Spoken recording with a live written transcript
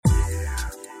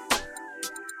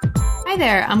Hi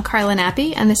there, I'm Carla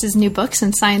Nappi, and this is New Books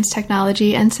in Science,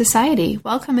 Technology, and Society.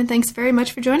 Welcome, and thanks very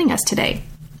much for joining us today.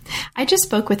 I just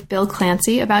spoke with Bill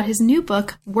Clancy about his new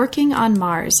book, Working on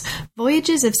Mars,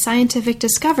 Voyages of Scientific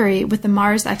Discovery with the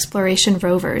Mars Exploration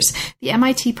Rovers. The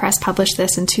MIT Press published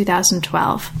this in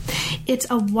 2012. It's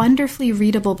a wonderfully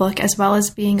readable book, as well as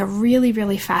being a really,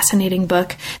 really fascinating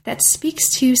book that speaks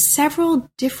to several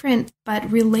different but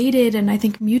related and I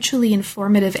think mutually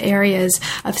informative areas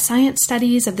of science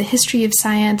studies, of the history of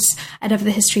science, and of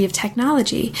the history of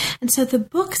technology. And so the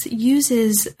book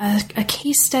uses a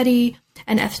case study,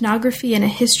 an ethnography, and a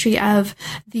history of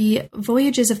the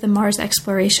voyages of the Mars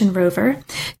Exploration Rover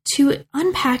to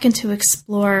unpack and to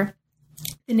explore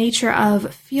the nature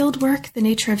of field work, the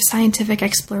nature of scientific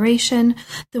exploration,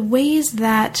 the ways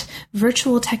that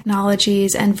virtual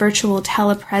technologies and virtual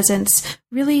telepresence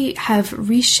really have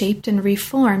reshaped and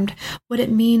reformed what it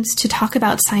means to talk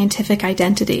about scientific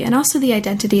identity and also the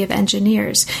identity of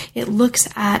engineers. It looks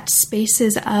at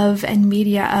spaces of and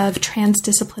media of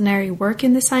transdisciplinary work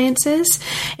in the sciences.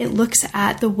 It looks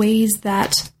at the ways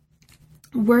that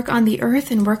work on the Earth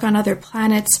and work on other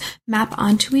planets map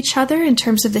onto each other in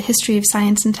terms of the history of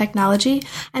science and technology.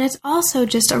 And it's also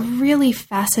just a really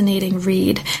fascinating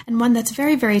read, and one that's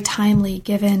very, very timely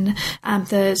given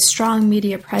the strong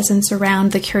media presence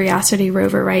around the Curiosity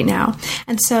rover right now.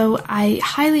 And so I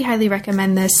highly, highly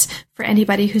recommend this for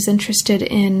anybody who's interested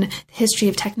in the history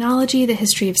of technology, the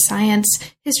history of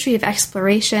science, history of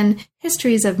exploration,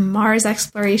 histories of Mars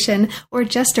exploration, or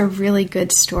just a really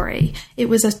good story. It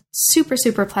was a super,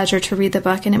 super pleasure to read the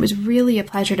book, and it was really a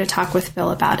pleasure to talk with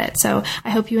Bill about it. So I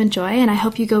hope you enjoy, and I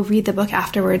hope you go read the book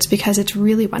afterwards because it's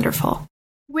really wonderful.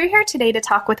 We're here today to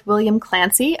talk with William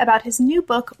Clancy about his new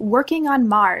book, Working on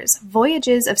Mars,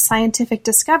 Voyages of Scientific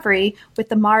Discovery with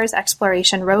the Mars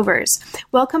Exploration Rovers.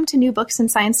 Welcome to New Books in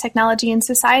Science, Technology, and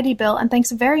Society, Bill, and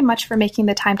thanks very much for making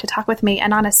the time to talk with me,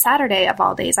 and on a Saturday of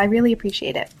all days. I really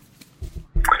appreciate it.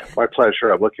 My pleasure.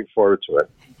 I'm looking forward to it.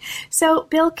 So,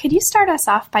 Bill, could you start us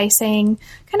off by saying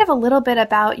kind of a little bit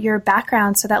about your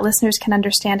background so that listeners can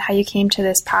understand how you came to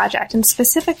this project, and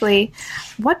specifically,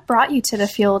 what brought you to the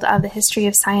field of the history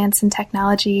of science and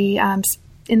technology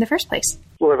in the first place?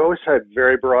 Well, I've always had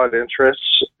very broad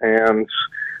interests, and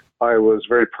I was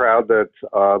very proud that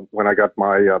when I got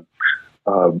my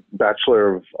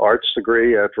Bachelor of Arts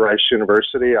degree at Rice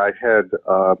University, I had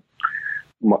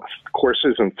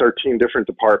courses in 13 different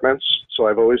departments. So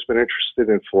I've always been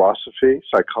interested in philosophy,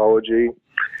 psychology,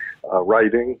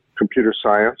 writing, computer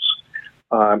science.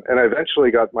 And I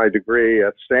eventually got my degree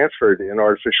at Stanford in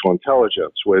artificial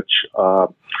intelligence, which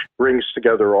brings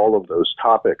together all of those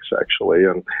topics, actually.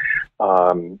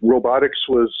 And robotics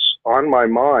was on my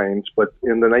mind, but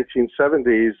in the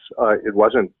 1970s, it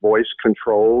wasn't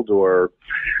voice-controlled or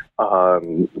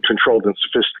controlled in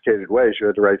sophisticated ways. You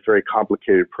had to write very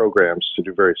complicated programs to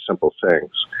do very simple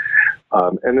things.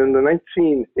 And in the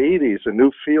 1980s, a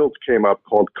new field came up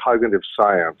called cognitive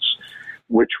science,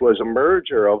 which was a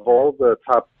merger of all the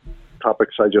top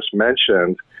topics I just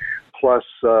mentioned, plus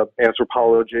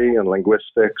anthropology and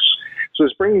linguistics. So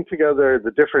it's bringing together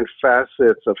the different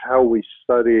facets of how we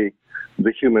study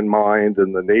the human mind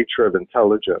and the nature of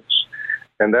intelligence.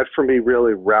 And that, for me,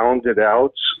 really rounded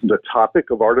out the topic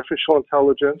of artificial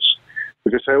intelligence,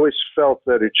 because I always felt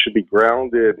that it should be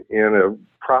grounded in a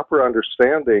proper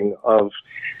understanding of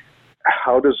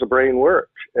how does the brain work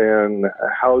and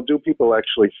how do people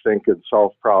actually think and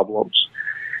solve problems.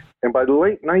 And by the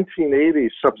late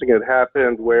 1980s, something had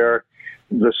happened where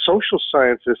the social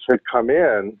scientists had come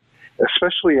in,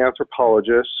 especially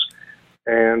anthropologists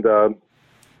and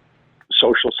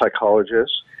social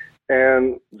psychologists,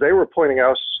 and they were pointing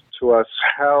out to us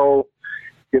how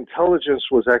intelligence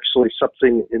was actually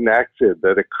something enacted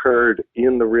that occurred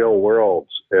in the real world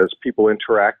as people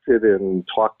interacted and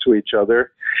talked to each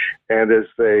other, and as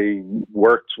they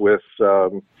worked with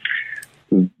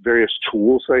various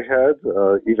tools they had,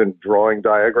 even drawing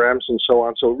diagrams and so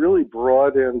on. So it really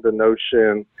broadened the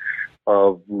notion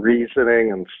of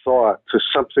reasoning and thought to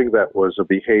something that was a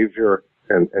behavior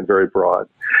and very broad.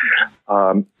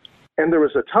 And there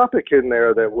was a topic in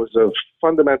there that was of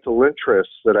fundamental interest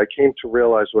that I came to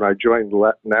realize when I joined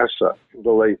NASA in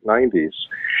the late 90s,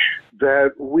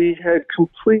 that we had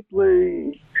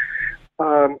completely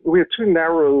we had too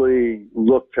narrowly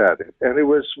looked at it, and it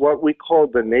was what we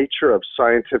called the nature of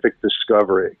scientific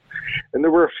discovery. And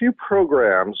there were a few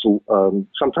programs,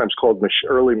 sometimes called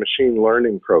early machine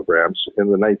learning programs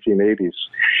in the 1980s,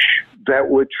 that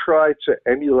would try to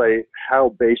emulate how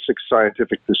basic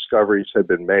scientific discoveries had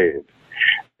been made.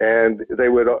 And they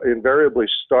would invariably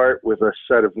start with a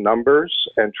set of numbers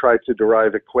and try to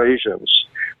derive equations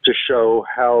to show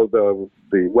how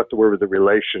what were the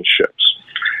relationships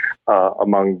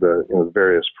among the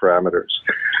various parameters.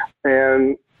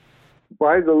 And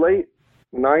by the late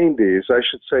 90s, I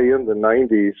should say in the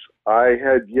 90s, I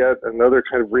had yet another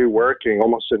kind of reworking,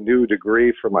 almost a new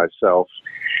degree for myself.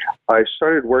 I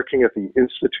started working at the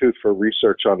Institute for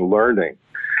Research on Learning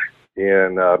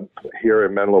here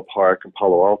in Menlo Park in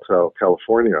Palo Alto,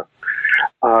 California.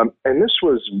 And this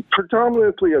was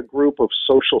predominantly a group of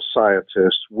social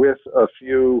scientists with a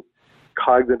few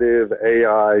cognitive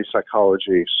AI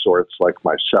psychology sorts like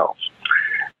myself.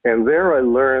 And there I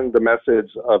learned the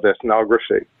methods of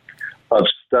ethnography, of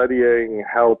studying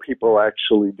how people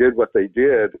actually did what they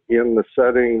did in the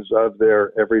settings of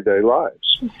their everyday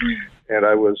lives. Mm-hmm. And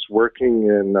I was working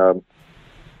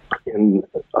in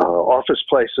office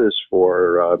places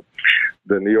for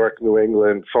the New York, New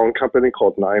England phone company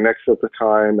called NYNEX at the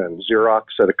time, and Xerox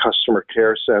at a customer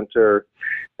care center,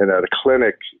 and at a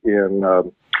clinic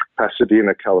in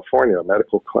Pasadena, California, a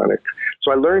medical clinic.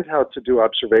 So I learned how to do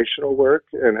observational work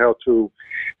and how to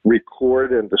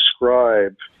record and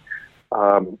describe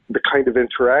the kind of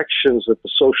interactions that the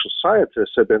social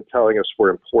scientists had been telling us were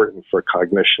important for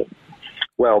cognition.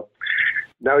 Well,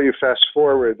 now you fast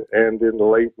forward, and in the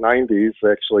late 90s,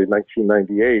 actually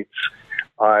 1998,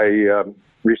 I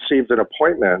received an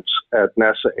appointment at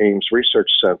NASA Ames Research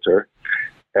Center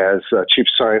as Chief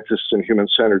Scientist in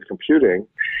Human-Centered Computing.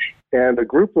 And a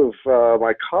group of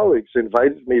my colleagues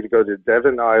invited me to go to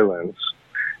Devon Islands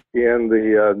in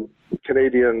the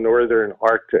Canadian Northern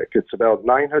Arctic. It's about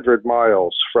 900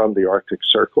 miles from the Arctic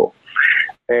Circle.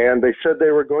 And they said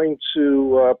they were going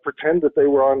to pretend that they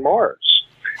were on Mars.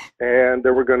 And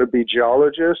there were going to be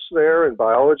geologists there and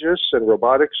biologists and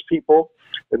robotics people.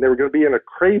 And they were going to be in a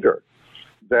crater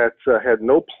that had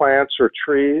no plants or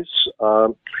trees.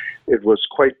 It was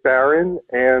quite barren,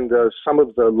 and some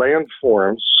of the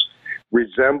landforms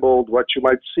resembled what you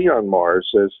might see on Mars,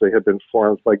 as they had been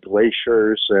formed by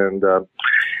glaciers and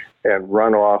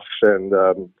runoff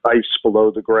and ice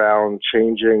below the ground,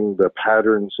 changing the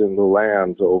patterns in the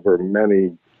land over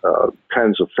many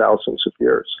tens of thousands of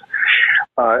years.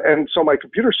 And so my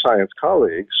computer science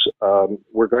colleagues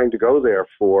were going to go there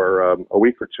for a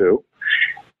week or two,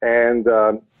 and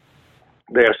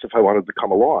they asked if I wanted to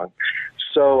come along.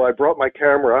 So I brought my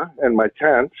camera and my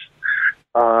tent,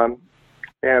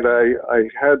 and I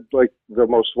had like the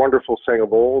most wonderful thing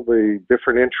of all. The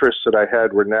different interests that I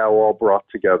had were now all brought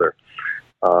together.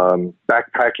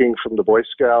 Backpacking from the Boy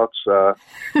Scouts,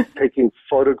 taking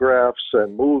photographs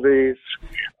and movies,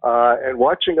 and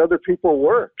watching other people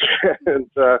work, and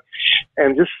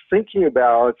just thinking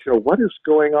about, what is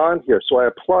going on here. So I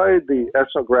applied the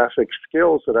ethnographic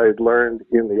skills that I had learned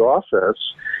in the office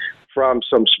from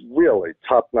some really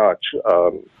top-notch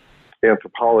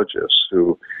anthropologists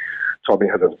who taught me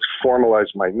how to formalize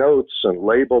my notes and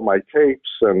label my tapes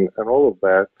and all of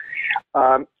that.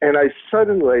 And I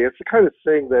suddenly, it's the kind of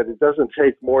thing that it doesn't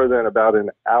take more than about an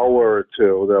hour or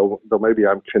two, though maybe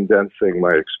I'm condensing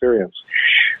my experience,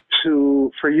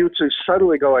 for you to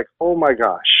suddenly go like, oh my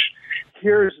gosh,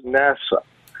 here's NASA,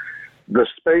 the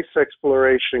Space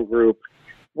Exploration Group.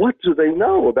 What do they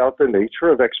know about the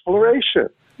nature of exploration?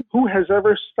 Who has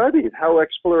ever studied how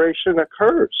exploration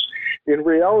occurs in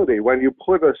reality? When you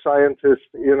put a scientist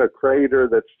in a crater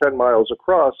that's 10 miles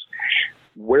across,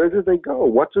 where do they go?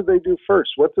 What do they do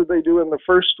first? What do they do in the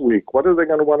first week? What are they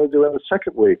going to want to do in the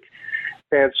second week?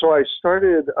 And so I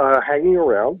started hanging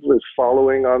around,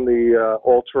 following on the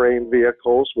all-terrain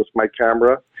vehicles with my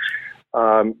camera,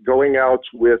 going out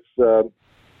with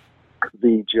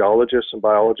the geologists and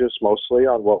biologists mostly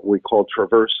on what we call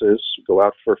traverses, go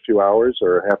out for a few hours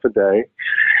or half a day.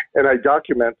 And I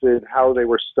documented how they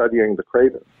were studying the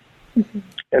crater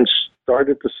and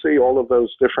started to see all of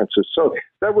those differences. So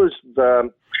that was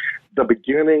the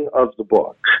beginning of the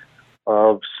book,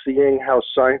 of seeing how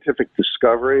scientific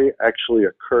discovery actually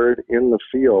occurred in the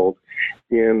field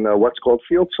in what's called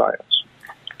field science.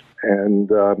 And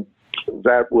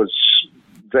that was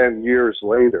then years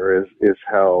later is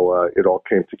how it all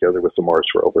came together with the Mars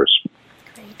rovers.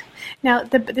 Great. Now,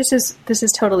 this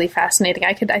is totally fascinating.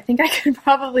 I think I could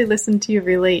probably listen to you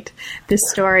relate this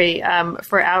story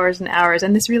for hours and hours,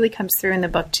 and this really comes through in the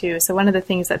book too. So one of the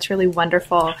things that's really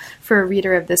wonderful for a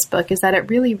reader of this book is that it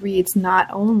really reads not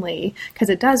only, because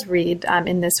it does read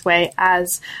in this way,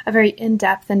 as a very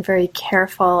in-depth and very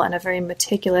careful and a very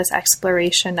meticulous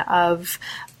exploration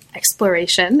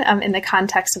in the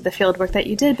context of the fieldwork that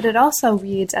you did, but it also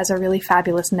reads as a really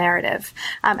fabulous narrative.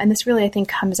 And this really, I think,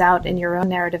 comes out in your own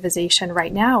narrativization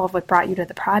right now of what brought you to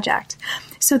the project.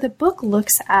 So the book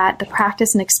looks at the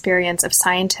practice and experience of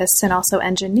scientists and also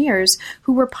engineers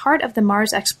who were part of the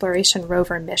Mars exploration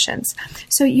rover missions.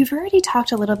 So you've already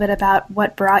talked a little bit about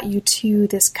what brought you to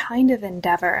this kind of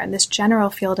endeavor and this general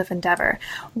field of endeavor.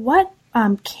 What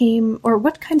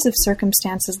what kinds of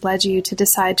circumstances led you to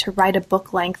decide to write a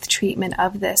book-length treatment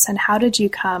of this, and how did you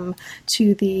come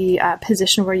to the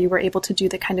position where you were able to do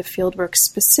the kind of fieldwork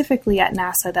specifically at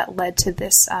NASA that led to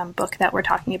this book that we're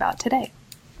talking about today?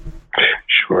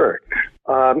 Sure.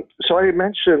 So I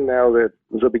mentioned now that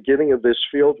the beginning of this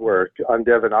fieldwork on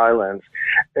Devon Island,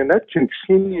 and that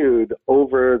continued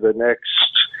over the next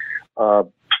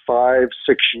 5-6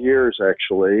 years,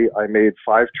 actually. I made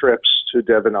 5 trips to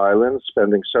Devon Island,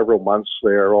 spending several months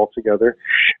there altogether.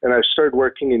 And I started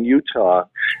working in Utah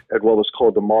at what was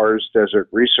called the Mars Desert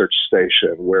Research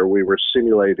Station, where we were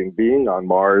simulating being on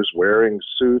Mars, wearing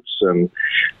suits and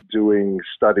doing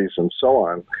studies and so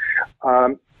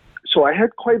on. So I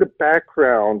had quite a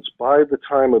background by the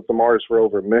time of the Mars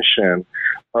rover mission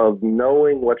of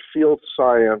knowing what field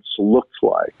science looked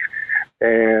like,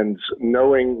 and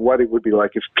knowing what it would be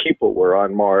like if people were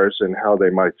on Mars and how they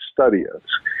might study it.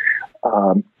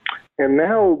 And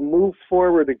now move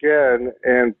forward again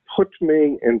and put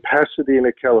me in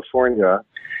Pasadena, California,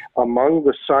 among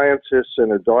the scientists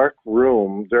in a dark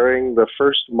room during the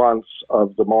first months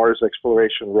of the Mars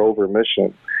exploration rover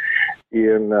mission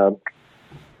in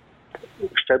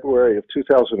February of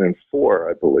 2004,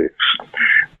 I believe.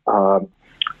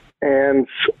 And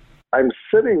I'm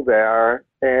sitting there,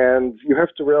 and you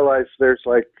have to realize there's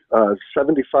like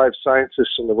 75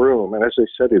 scientists in the room, and as I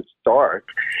said, it's dark,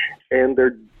 and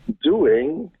they're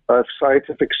doing a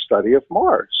scientific study of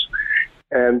Mars.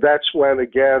 And that's when,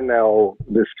 again, now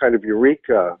this kind of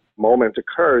eureka moment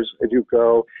occurs, and you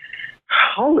go,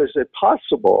 how is it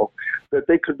possible that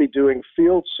they could be doing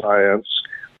field science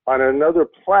on another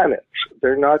planet?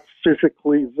 They're not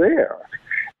physically there,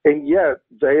 and yet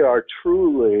they are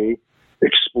truly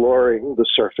exploring the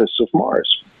surface of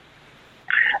Mars.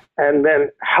 And then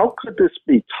how could this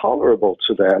be tolerable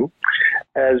to them,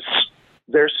 as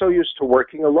they're so used to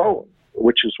working alone,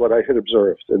 which is what I had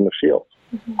observed in the field.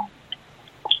 Mm-hmm.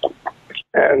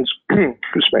 And,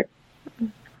 excuse me,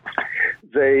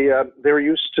 they're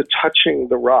used to touching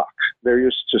the rock. They're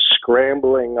used to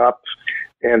scrambling up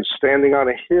and standing on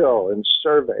a hill and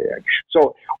surveying.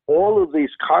 So all of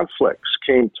these conflicts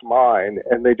came to mind,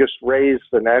 and they just raised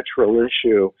the natural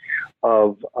issue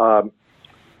of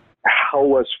how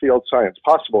was field science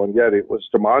possible, and yet it was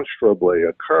demonstrably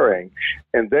occurring.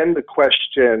 And then the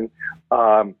question,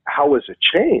 how was it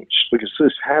changed? Because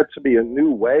this had to be a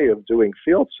new way of doing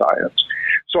field science.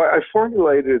 So I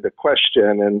formulated a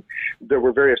question, and there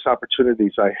were various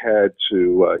opportunities I had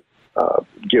to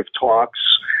give talks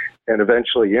and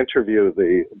eventually interview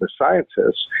the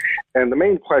scientists. And the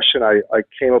main question I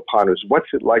came upon is, what's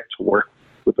it like to work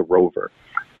with a rover?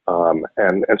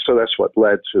 And so that's what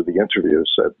led to the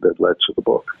interviews that led to the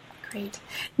book. Great.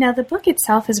 Now, the book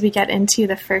itself, as we get into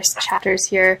the first chapters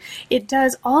here, it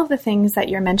does all of the things that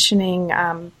you're mentioning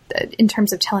in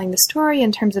terms of telling the story,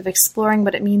 in terms of exploring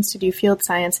what it means to do field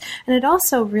science. And it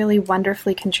also really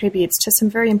wonderfully contributes to some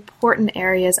very important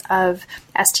areas of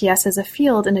STS as a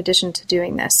field in addition to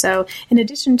doing this. So in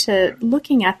addition to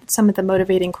looking at some of the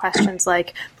motivating questions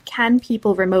like, can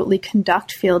people remotely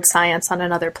conduct field science on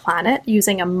another planet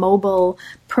using a mobile,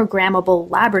 programmable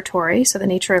laboratory? So the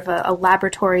nature of a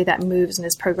laboratory that moves and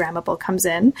is programmable comes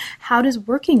in. How does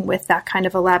working with that kind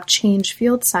of a lab change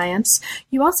field science?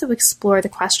 You also explore the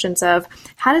questions of,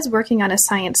 how does working on a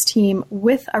science team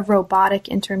with a robotic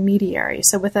intermediary,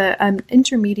 so with an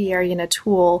intermediary in a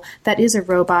tool that is a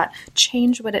robot,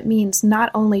 change what it means not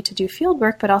only to do field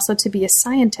work, but also to be a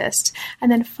scientist?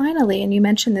 And then finally, and you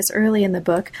mentioned this early in the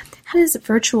book, how does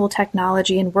virtual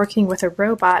technology and working with a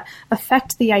robot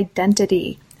affect the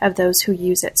identity of those who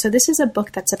use it? So this is a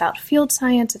book that's about field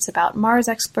science, it's about Mars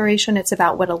exploration, it's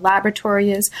about what a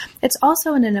laboratory is. It's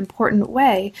also in an important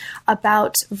way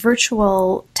about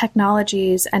virtual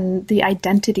technologies and the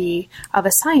identity of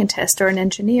a scientist or an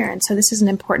engineer. And so this is an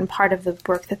important part of the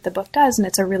work that the book does, and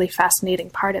it's a really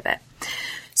fascinating part of it.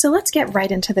 So let's get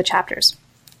right into the chapters.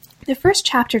 The first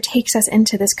chapter takes us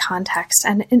into this context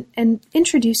and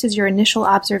introduces your initial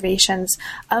observations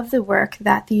of the work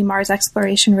that the Mars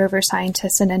Exploration Rover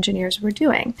scientists and engineers were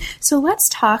doing. So let's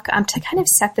talk to kind of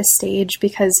set the stage,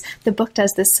 because the book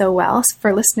does this so well.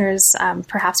 For listeners,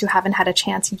 perhaps who haven't had a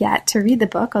chance yet to read the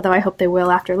book, although I hope they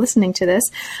will after listening to this,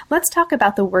 let's talk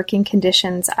about the working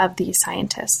conditions of these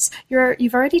scientists.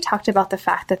 You've already talked about the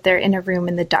fact that they're in a room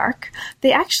in the dark.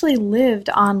 They actually lived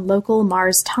on local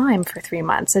Mars time for 3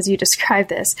 months, as you describe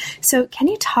this. So can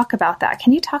you talk about that?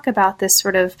 Can you talk about this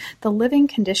sort of the living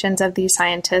conditions of these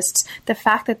scientists, the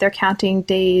fact that they're counting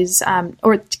days,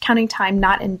 or counting time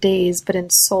not in days, but in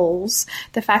souls,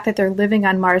 the fact that they're living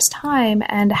on Mars time,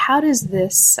 and how does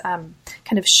this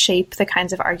kind of shape the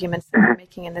kinds of arguments that you're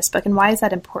making in this book, and why is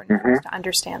that important for us to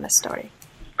understand this story?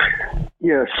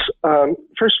 Yes.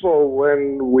 First of all,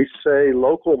 when we say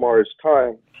local Mars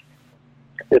time,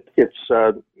 it's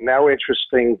now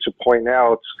interesting to point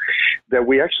out that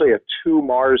we actually have 2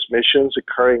 Mars missions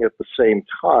occurring at the same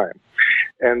time.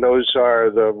 And those are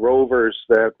the rovers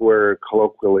that were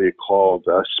colloquially called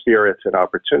Spirit and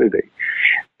Opportunity.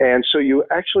 And so you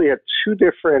actually had 2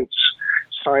 different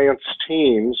science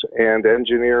teams and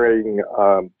engineering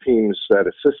teams that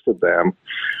assisted them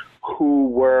who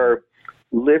were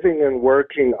living and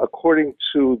working according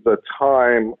to the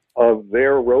time of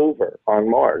their rover on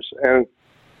Mars. And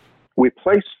we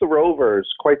placed the rovers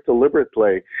quite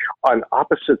deliberately on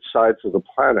opposite sides of the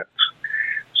planet.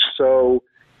 So,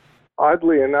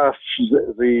 oddly enough,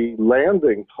 the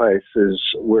landing places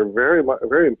were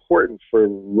very important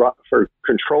for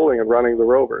controlling and running the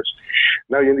rovers.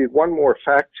 Now, you need one more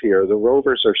fact here. The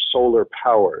rovers are solar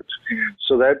powered.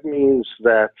 So that means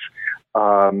that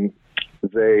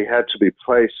they had to be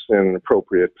placed in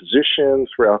appropriate position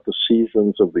throughout the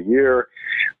seasons of the year,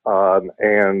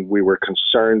 and we were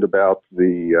concerned about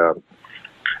the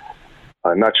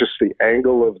not just the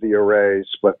angle of the arrays,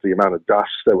 but the amount of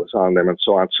dust that was on them and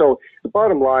so on. So the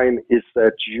bottom line is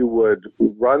that you would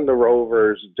run the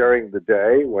rovers during the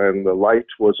day when the light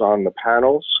was on the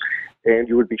panels, and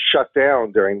you would be shut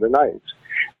down during the night.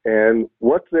 And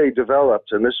what they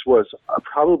developed, and this was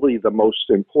probably the most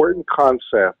important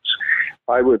concept,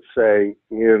 I would say,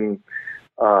 in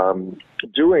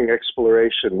doing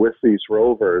exploration with these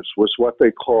rovers, was what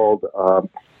they called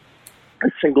a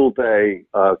single-day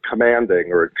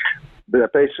commanding, or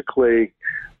that basically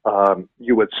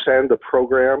you would send a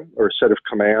program or a set of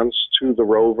commands to the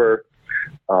rover,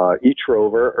 each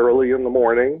rover, early in the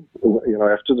morning,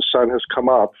 after the sun has come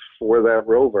up for that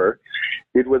rover.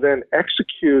 It would then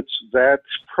execute that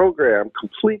program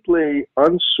completely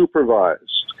unsupervised.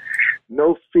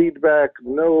 No feedback,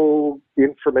 no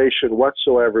information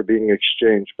whatsoever being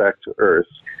exchanged back to Earth.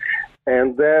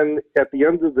 And then at the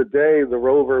end of the day, the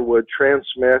rover would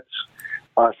transmit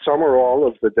some or all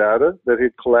of the data that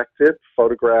he'd collected,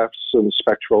 photographs and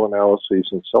spectral analyses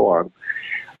and so on.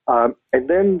 And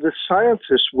then the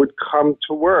scientists would come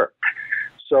to work.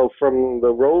 So from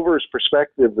the rover's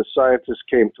perspective, the scientists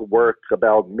came to work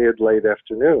about mid-late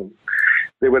afternoon.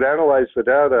 They would analyze the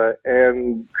data,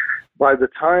 and by the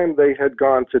time they had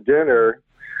gone to dinner,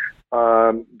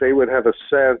 they would have a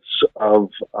sense of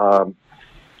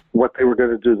what they were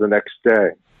going to do the next day.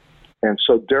 And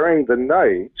so during the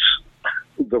night,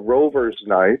 the rover's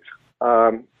night,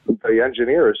 the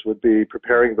engineers would be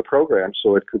preparing the program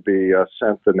so it could be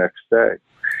sent the next day.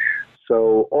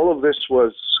 So all of this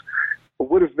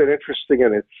would have been interesting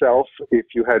in itself if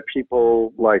you had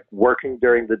people like working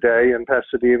during the day in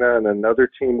Pasadena and another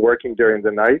team working during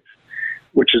the night,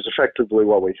 which is effectively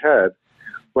what we had.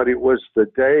 But it was the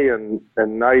day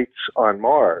and night on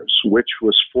Mars, which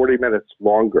was 40 minutes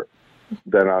longer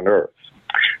than on Earth.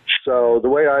 So the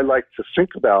way I like to think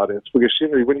about it, because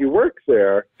when you work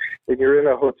there and you're in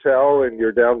a hotel and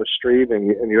you're down the street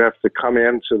and you have to come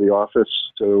into the office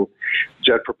to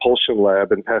Jet Propulsion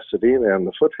Lab in Pasadena and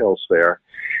the foothills there,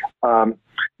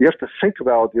 you have to think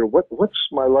about, what's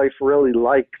my life really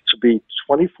like to be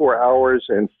 24 hours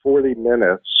and 40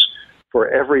 minutes for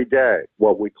every day,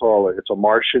 what we call it. It's a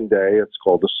Martian day. It's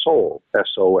called a SOL,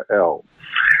 S-O-L.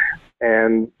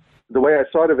 And the way I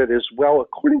thought of it is, well,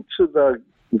 according to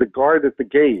the guard at the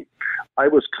gate, I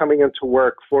was coming into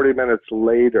work 40 minutes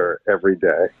later every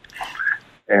day.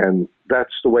 And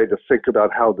that's the way to think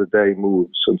about how the day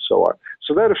moves and so on.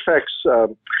 So that affects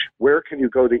where can you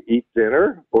go to eat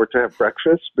dinner or to have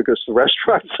breakfast, because the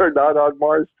restaurants are not on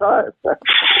Mars time.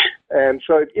 And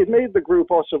so it made the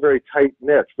group also very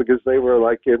tight-knit, because they were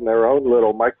like in their own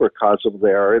little microcosm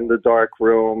there in the dark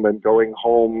room and going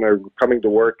home or coming to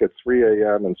work at 3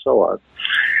 a.m. and so on.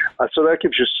 So that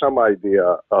gives you some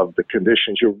idea of the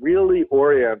conditions. You're really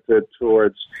oriented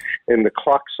towards, in the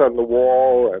clocks on the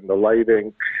wall and the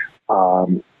lighting,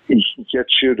 it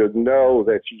gets you to know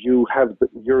that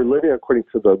you're living according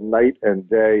to the night and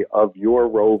day of your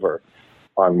rover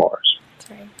on Mars.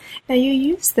 That's right. Now, you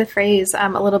used the phrase a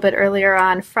little bit earlier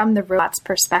on, from the robot's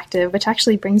perspective, which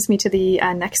actually brings me to the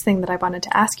next thing that I wanted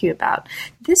to ask you about.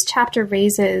 This chapter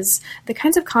raises the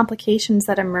kinds of complications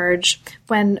that emerge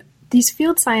when these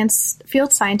field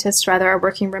scientists are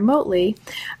working remotely,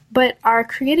 but are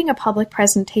creating a public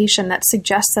presentation that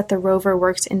suggests that the rover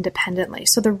works independently.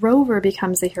 So the rover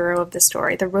becomes the hero of the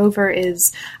story. The rover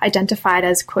is identified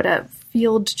as, quote, a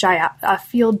field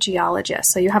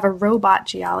geologist. So you have a robot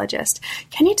geologist.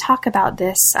 Can you talk about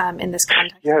this in this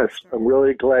context? Yes, I'm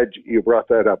really glad you brought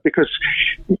that up, because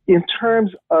in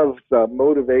terms of the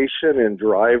motivation and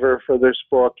driver for this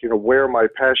book, where my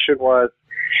passion was,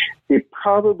 it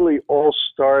probably all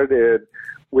started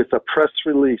with a press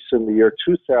release in the year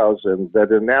 2000 that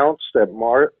announced that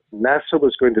NASA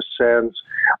was going to send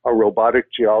a robotic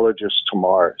geologist to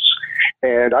Mars.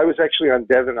 And I was actually on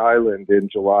Devon Island in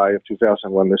July of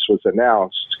 2000 when this was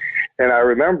announced. And I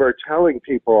remember telling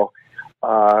people,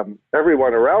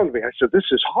 everyone around me, I said,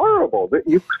 "This is horrible.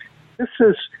 This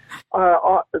is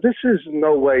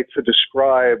no way to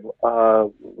describe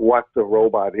what the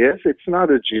robot is. It's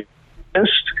not a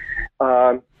geologist."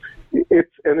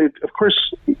 Of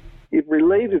course, it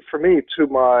related for me to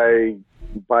my,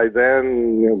 by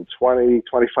then, 20,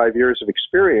 25 years of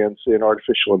experience in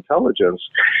artificial intelligence,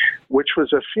 which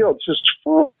was a field just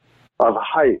full of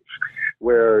hype,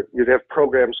 where you'd have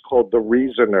programs called the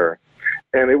Reasoner,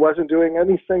 and it wasn't doing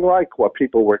anything like what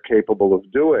people were capable of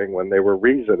doing when they were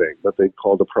reasoning, but they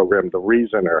called the program the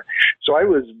Reasoner. So I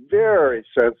was very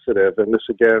sensitive, and this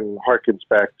again harkens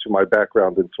back to my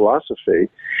background in philosophy,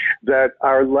 that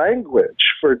our language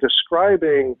for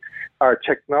describing our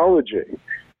technology,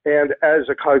 and as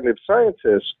a cognitive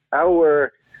scientist,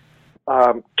 our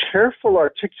careful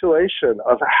articulation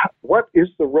of what is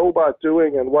the robot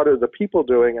doing and what are the people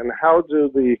doing and how do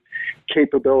the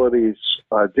capabilities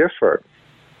differ.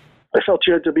 I felt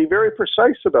you had to be very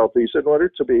precise about these in order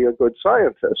to be a good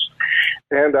scientist.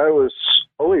 And I was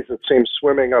always, it seems,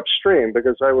 swimming upstream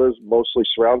because I was mostly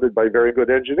surrounded by very good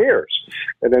engineers.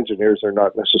 And engineers are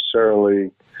not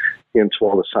necessarily into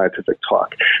all the scientific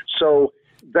talk. So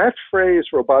that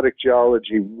phrase, robotic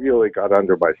geology, really got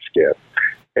under my skin.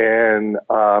 And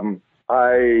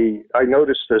I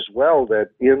noticed as well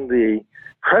that in the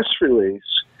press release,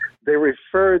 they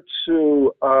referred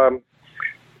to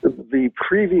the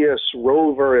previous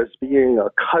rover as being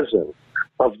a cousin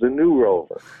of the new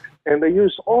rover. And they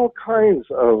used all kinds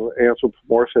of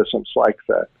anthropomorphisms like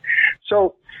that.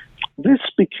 So this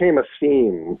became a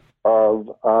theme of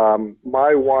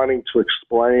my wanting to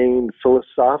explain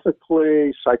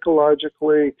philosophically,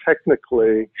 psychologically,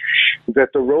 technically, that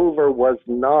the rover was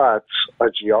not a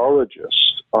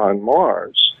geologist on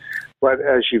Mars. But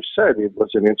as you've said, it was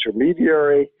an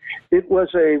intermediary. It was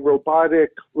a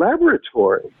robotic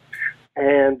laboratory.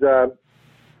 And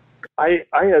I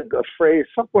had a phrase,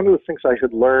 one of the things I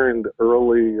had learned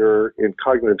earlier in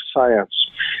cognitive science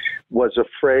was a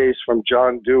phrase from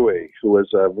John Dewey, who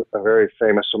was a very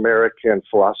famous American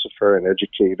philosopher and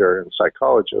educator and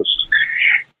psychologist.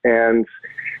 And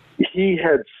he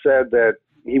had said that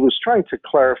he was trying to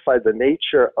clarify the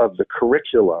nature of the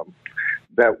curriculum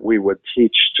that we would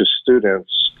teach to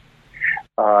students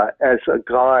as a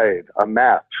guide, a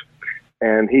map.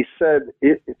 And he said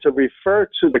to refer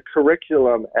to the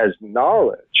curriculum as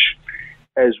knowledge,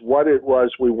 as what it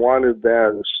was we wanted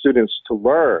the students to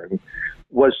learn,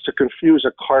 was to confuse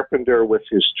a carpenter with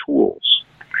his tools.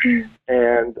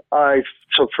 And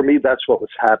so for me, that's what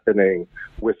was happening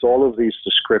with all of these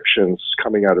descriptions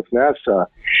coming out of NASA,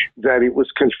 that it was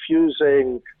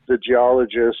confusing the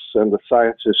geologists and the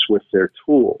scientists with their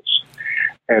tools.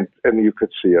 And you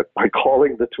could see it by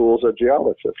calling the tools a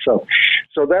geologist. So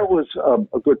that was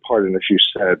a good part. And as you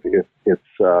said,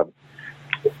 it's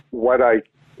what I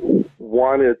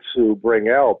wanted to bring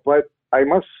out. But I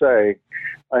must say,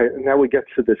 now we get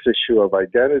to this issue of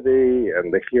identity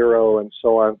and the hero and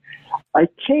so on. I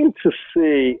came to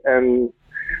see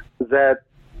that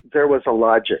there was a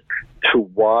logic to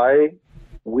why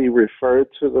we referred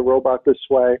to the robot this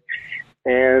way.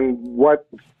 And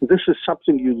this is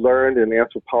something you learned in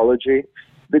anthropology,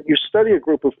 that you study a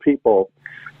group of people,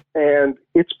 and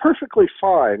it's perfectly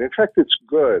fine. In fact, it's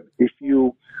good if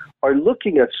you are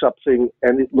looking at something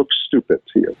and it looks stupid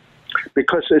to you.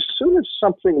 Because as soon as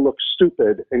something looks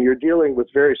stupid and you're dealing with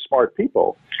very smart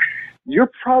people,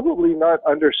 you're probably not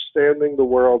understanding the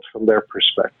world from their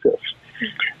perspective.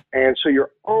 And so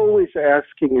you're always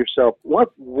asking yourself,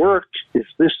 what work is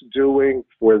this doing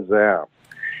for them?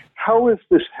 How is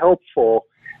this helpful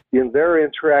in their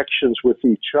interactions with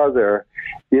each other,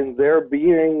 in their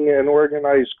being an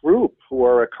organized group who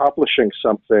are accomplishing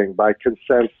something by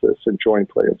consensus and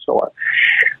jointly and so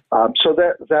on? So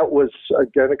that was,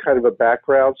 again, a kind of a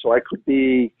background. So I could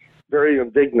be very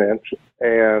indignant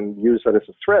and use that as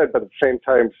a thread, but at the same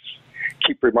time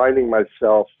keep reminding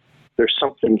myself there's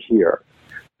something here.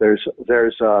 There's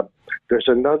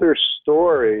another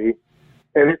story,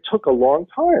 and it took a long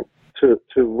time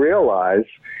to realize.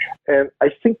 And I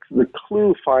think the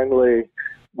clue finally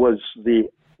was the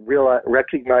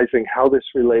recognizing how this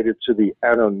related to the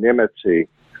anonymity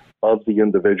of the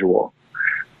individual.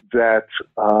 That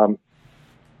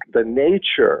the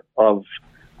nature of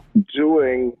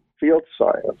doing field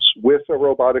science with a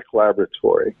robotic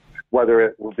laboratory, whether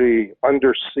it will be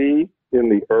undersea in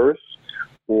the Earth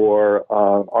or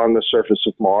on the surface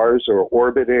of Mars or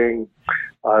orbiting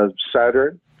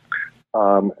Saturn,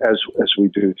 as we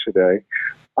do today,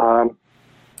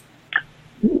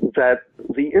 that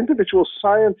the individual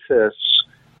scientists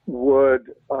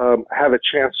would have a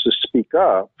chance to speak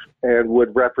up and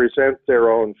would represent their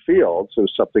own fields. It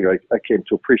was something I came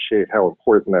to appreciate how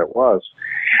important that was.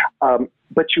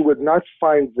 But you would not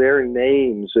find their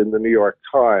names in the New York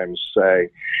Times, say.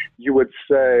 You would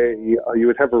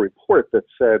have a report that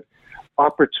said,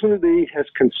 Opportunity has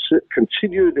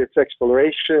continued its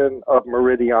exploration of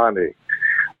Meridiani.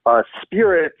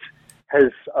 Spirit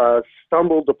has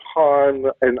stumbled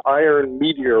upon an iron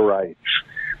meteorite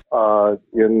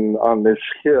on this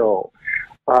hill.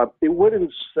 It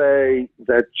wouldn't say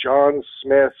that John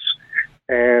Smith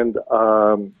and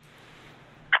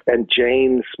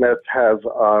Jane Smith have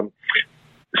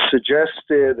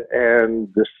suggested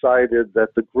and decided that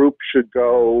the group should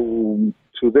go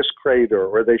to this crater,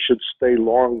 or they should stay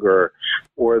longer,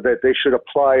 or that they should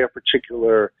apply a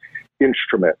particular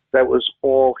instrument. That was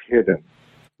all hidden,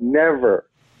 never,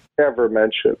 ever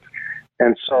mentioned.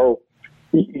 And so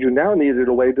you now needed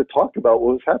a way to talk about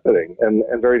what was happening. And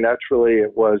very naturally,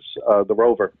 it was the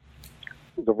rover.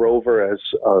 The rover as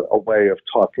a way of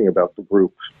talking about the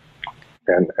group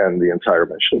and the entire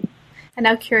mission. And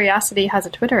now Curiosity has a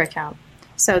Twitter account.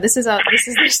 So there's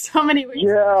so many ways.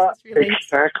 Yeah,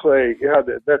 exactly. Yeah,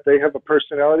 that they have a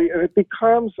personality, and it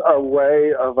becomes a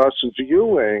way of us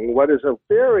viewing what is a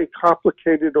very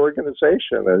complicated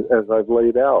organization, as I've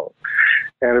laid out,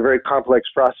 and a very complex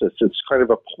process. It's kind of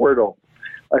a portal.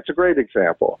 It's a great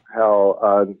example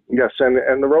how, yes,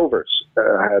 and the rovers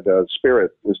had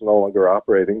Spirit is no longer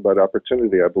operating, but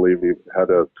Opportunity, I believe,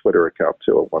 had a Twitter account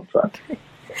too at one time. Okay.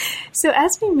 So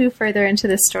as we move further into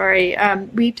the story,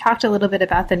 we talked a little bit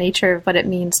about the nature of what it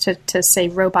means to say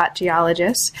robot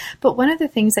geologists. But one of the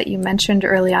things that you mentioned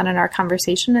early on in our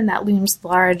conversation, and that looms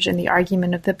large in the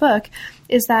argument of the book,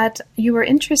 is that you were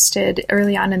interested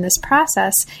early on in this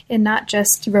process in not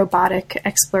just robotic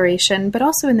exploration, but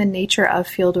also in the nature of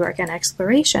fieldwork and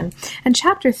exploration. And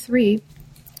Chapter 3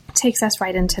 takes us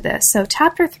right into this. So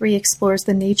Chapter 3 explores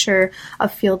the nature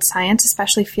of field science,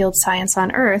 especially field science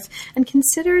on Earth, and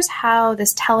considers how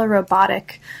this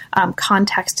telerobotic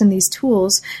context and these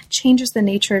tools changes the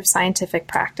nature of scientific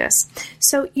practice.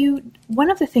 So one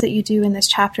of the things that you do in this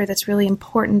chapter that's really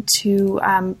important to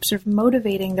sort of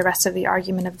motivating the rest of the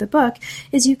argument of the book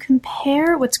is you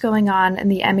compare what's going on in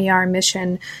the MER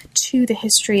mission to the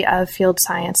history of field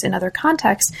science in other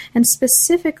contexts, and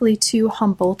specifically to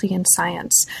Humboldtian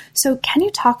science. So can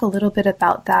you talk a little bit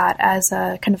about that as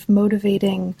a kind of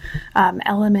motivating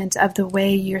element of the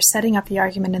way you're setting up the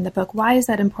argument in the book? Why is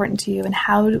that important to you, and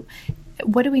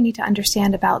what do we need to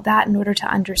understand about that in order to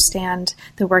understand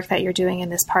the work that you're doing in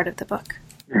this part of the book?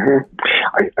 Mm-hmm.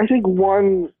 I think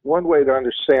one way to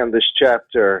understand this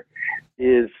chapter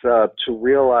is to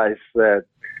realize that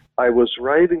I was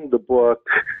writing the book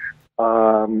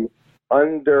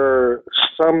under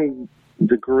some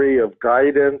degree of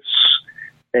guidance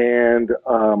and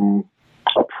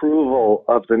approval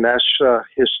of the NASA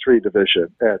History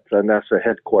Division at NASA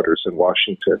headquarters in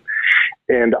Washington.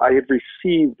 And I had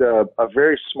received a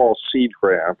very small seed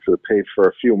grant that paid for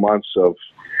a few months of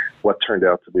what turned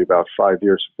out to be about 5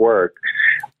 years of work,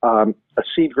 a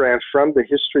seed grant from the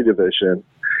History Division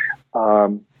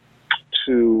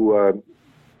to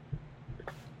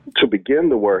begin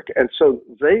the work. And so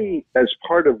they, as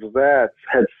part of that,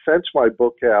 had sent my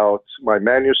book out, my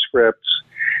manuscript,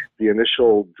 the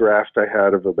initial draft I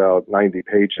had of about 90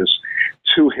 pages,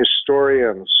 to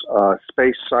historians,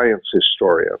 space science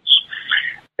historians.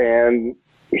 And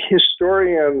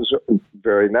historians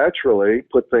very naturally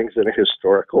put things in a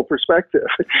historical perspective.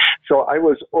 So I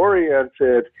was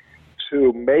oriented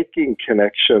to making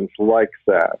connections like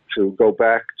that, to go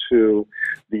back to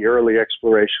the early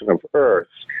exploration of Earth.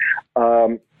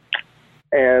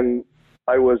 And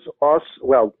I was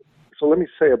also, so let me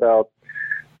say about,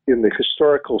 in the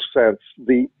historical sense,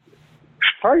 the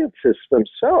scientists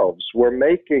themselves were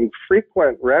making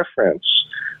frequent reference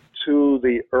to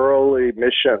the early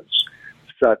missions,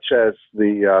 such as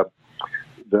the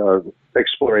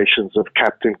explorations of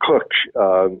Captain Cook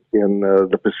in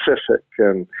the Pacific,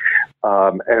 and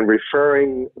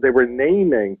they were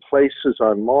naming places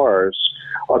on Mars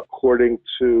according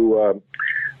to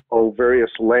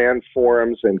various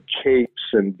landforms and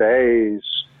capes and bays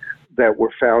that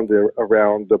were found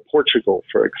around Portugal,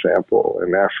 for example,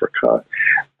 in Africa.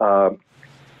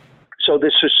 So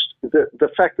this is the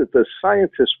fact that the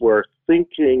scientists were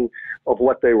thinking of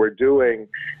what they were doing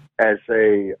as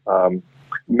a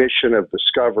mission of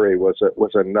discovery was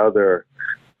another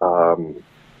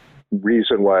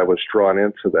reason why I was drawn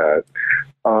into that.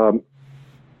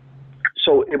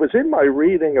 So it was in my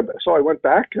reading. So I went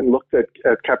back and looked at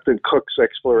Captain Cook's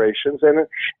explorations, and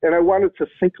I wanted to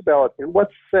think about, in what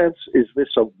sense is this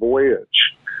a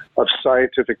voyage of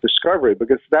scientific discovery?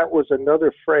 Because that was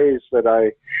another phrase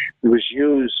that was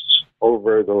used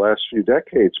over the last few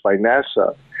decades by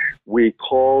NASA. We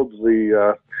called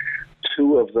the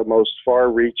two of the most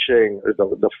far-reaching,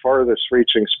 the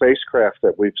farthest-reaching spacecraft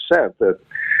that we've sent, that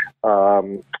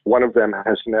one of them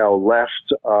has now left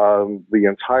the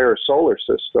entire solar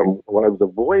system, one of the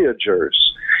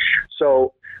Voyagers.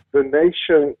 So the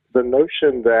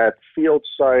notion that field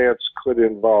science could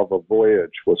involve a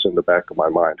voyage was in the back of my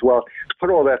mind. Well, to put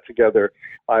all that together,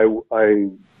 I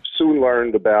soon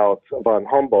learned about von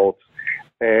Humboldt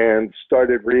and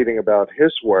started reading about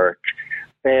his work,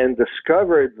 and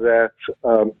discovered that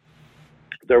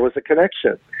there was a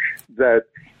connection, that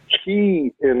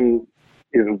he,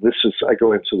 I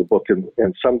go into the book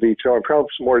in some detail, and probably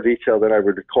some more detail than I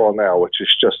would recall now, which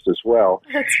is just as well.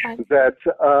 That's fine. That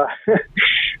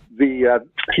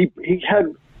he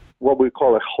had what we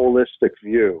call a holistic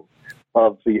view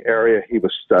of the area he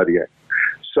was studying.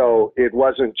 So it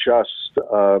wasn't just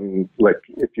like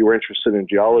if you were interested in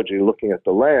geology, looking at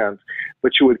the land,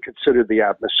 but you would consider the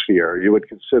atmosphere, you would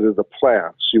consider the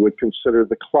plants, you would consider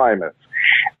the climate.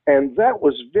 And that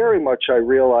was very much, I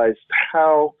realized,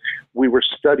 how we were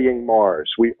studying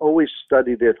Mars. We always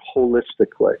studied it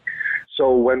holistically.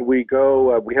 So when we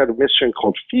go, we had a mission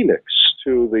called Phoenix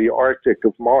to the Arctic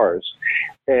of Mars,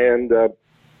 and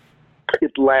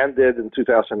it landed in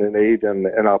 2008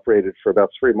 and operated for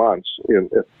about 3 months in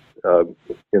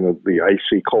the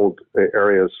icy, cold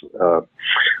areas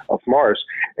of Mars.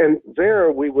 And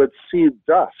there we would see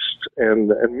dust and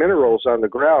minerals on the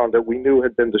ground that we knew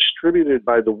had been distributed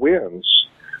by the winds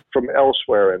from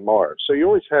elsewhere in Mars. So you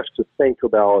always have to think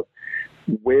about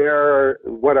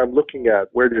what I'm looking at,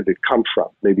 where did it come from,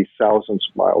 maybe thousands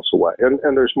of miles away. And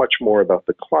there's much more about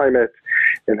the climate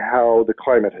and how the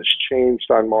climate has changed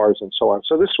on Mars and so on.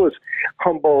 So this was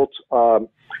Humboldt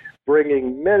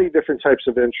bringing many different types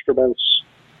of instruments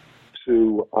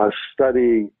to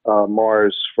study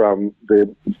Mars from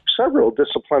the several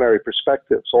disciplinary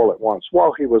perspectives all at once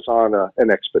while he was on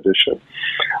an expedition.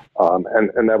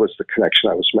 And that was the connection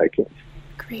I was making.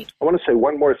 Great. I want to say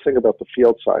one more thing about the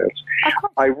field science.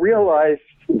 I realized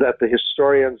that the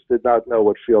historians did not know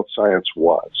what field science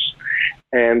was.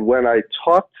 And when I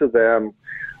talked to them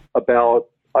about,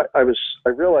 I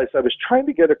realized I was trying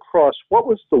to get across what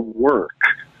was the work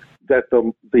that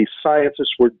the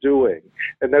scientists were doing.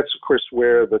 And that's, of course,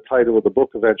 where the title of the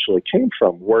book eventually came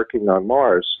from, Working on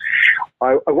Mars.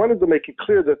 I wanted to make it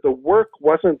clear that the work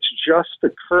wasn't just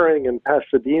occurring in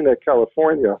Pasadena,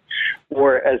 California,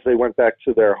 or as they went back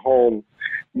to their home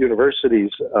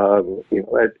universities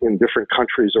in different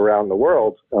countries around the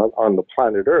world on the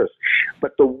planet Earth.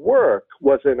 But the work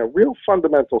was, in a real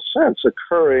fundamental sense,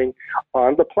 occurring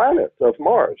on the planet of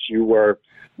Mars. You were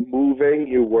moving,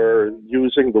 you were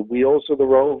using the wheels of the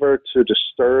rover to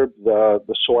disturb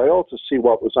the soil to see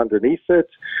what was underneath it.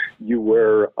 You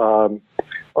were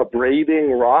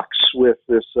abrading rocks with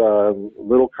this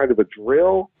little kind of a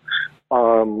drill.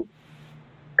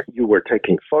 You were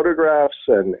taking photographs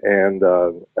and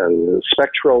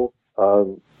spectral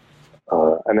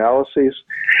analyses.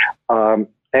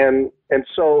 And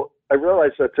so I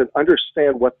realized that to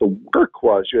understand what the work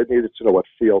was, you needed to know what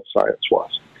field science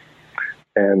was.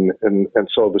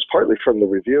 so it was partly from the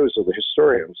reviews of the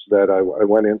historians that I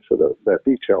went into that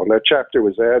detail. And that chapter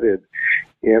was added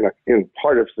in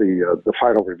part of the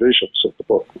final revisions of the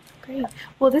book. Great.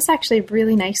 Well, this actually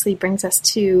really nicely brings us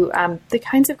to the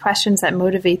kinds of questions that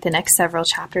motivate the next several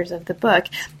chapters of the book.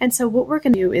 And so what we're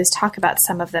going to do is talk about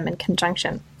some of them in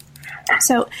conjunction.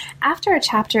 So after a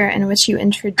chapter in which you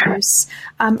introduce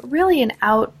really an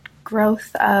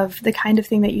outgrowth of the kind of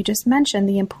thing that you just mentioned,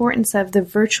 the importance of the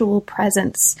virtual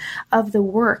presence of the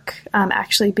work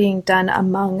actually being done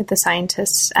among the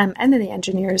scientists and the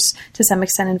engineers to some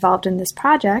extent involved in this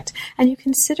project. And you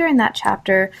consider in that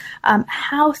chapter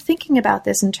how thinking about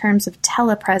this in terms of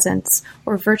telepresence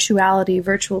or virtuality,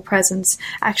 virtual presence,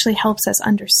 actually helps us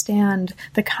understand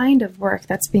the kind of work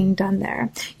that's being done there.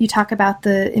 You talk about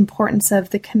the importance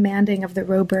of the commanding of the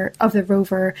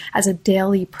rover as a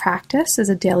daily practice, as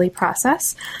a daily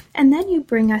process. And then you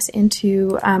bring us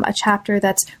into a chapter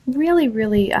that's really,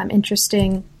 really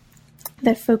interesting,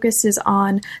 that focuses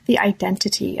on the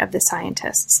identity of the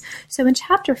scientists. So in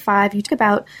Chapter 5, you talk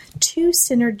about two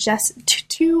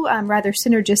rather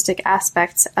synergistic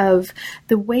aspects of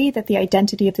the way that the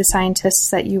identity of the scientists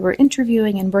that you were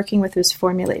interviewing and working with was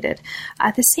formulated.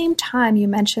 At the same time, you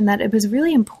mentioned that it was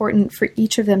really important for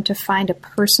each of them to find a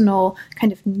personal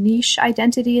kind of niche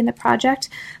identity in the project,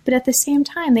 but at the same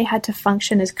time, they had to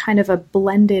function as kind of a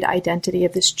blended identity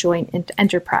of this joint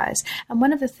enterprise. And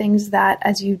one of the things that,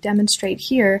 as you demonstrate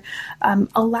here,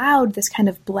 allowed this kind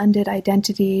of blended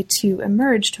identity to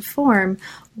emerge, to form,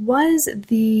 was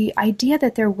the idea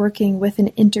that they're working with an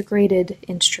integrated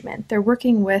instrument. They're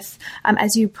working with,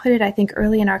 as you put it, I think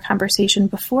early in our conversation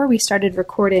before we started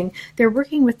recording, they're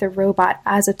working with the robot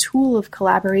as a tool of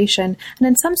collaboration, and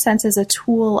in some sense as a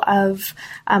tool of,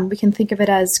 we can think of it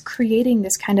as creating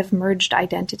this kind of merged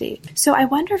identity. So I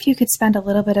wonder if you could spend a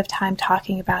little bit of time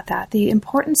talking about that, the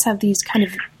importance of these kind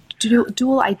of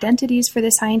dual identities for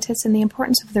the scientists and the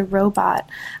importance of the robot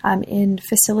in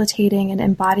facilitating and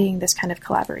embodying this kind of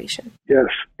collaboration. Yes.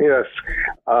 As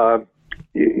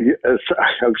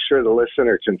I'm sure the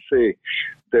listener can see,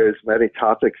 there's many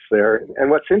topics there. And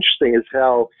what's interesting is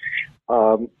how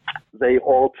they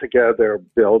all together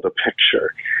build a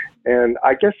picture. And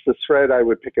I guess the thread I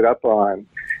would pick it up on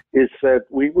is that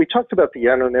we talked about the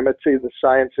anonymity of the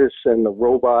scientists and the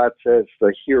robots as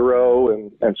the hero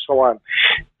and so on.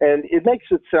 And it makes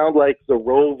it sound like the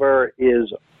rover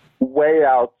is way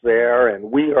out there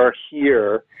and we are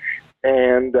here.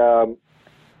 And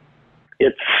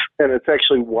it's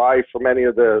actually why for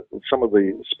some of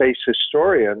the space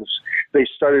historians, they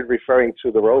started referring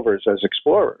to the rovers as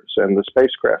explorers and the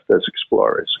spacecraft as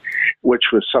explorers,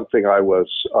 which was something I was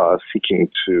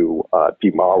seeking to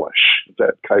demolish,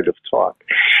 that kind of talk.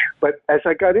 But as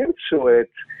I got into it,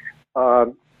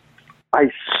 I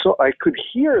could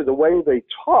hear the way they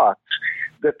talked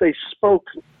that they spoke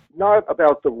not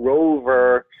about the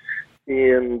rover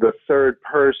in the third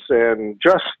person,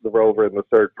 just the rover in the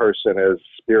third person as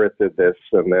Spirit did this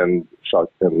and then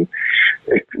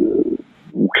it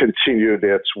continued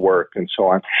its work and so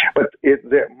on. But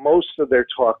most of their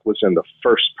talk was in the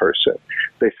first person.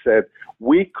 They said,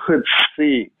 we could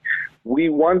see, we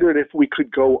wondered if we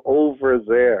could go over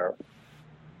there.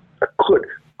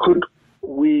 Could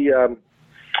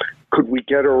we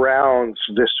get around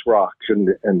this rock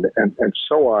and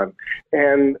so on?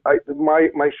 And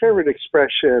my favorite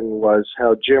expression was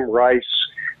how Jim Rice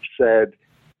said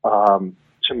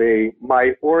to me,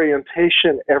 my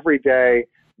orientation every day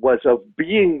was of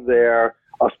being there,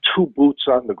 of two boots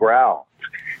on the ground.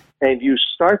 And you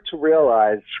start to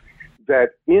realize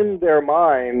that in their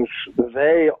minds,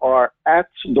 they are at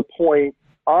the point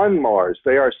on Mars.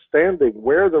 They are standing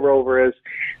where the rover is.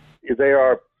 They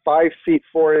are 5 feet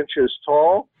 4 inches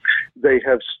tall. They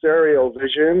have stereo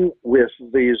vision with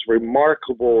these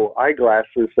remarkable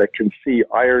eyeglasses that can see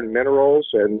iron minerals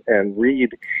and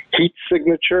read heat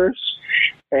signatures.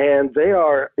 And they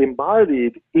are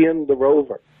embodied in the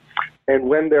rover. And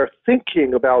when they're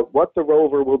thinking about what the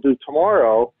rover will do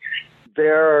tomorrow,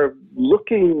 they're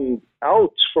looking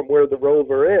out from where the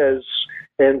rover is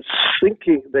and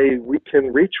thinking we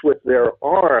can reach with their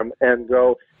arm and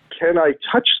go, can I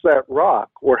touch that rock?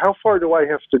 Or how far do I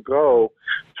have to go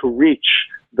to reach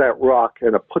that rock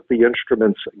and put the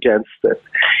instruments against it?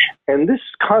 And this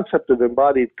concept of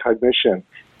embodied cognition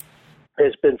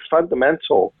has been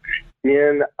fundamental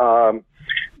in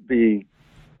the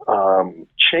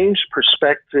changed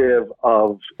perspective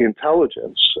of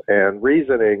intelligence and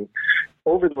reasoning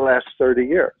over the last 30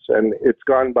 years. And it's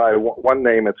gone by, one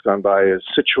name it's gone by is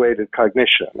situated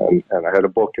cognition. And I had a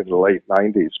book in the late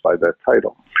 90s by that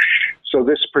title. So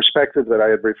this perspective that I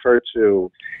had referred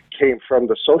to came from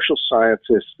the social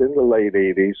scientists in the late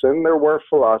 80s, and there were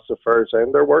philosophers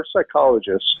and there were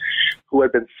psychologists who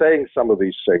had been saying some of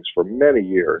these things for many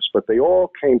years, but they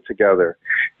all came together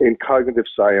in cognitive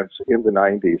science in the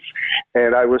 90s.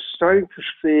 And I was starting to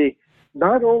see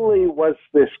not only was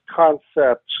this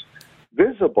concept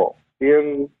visible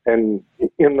in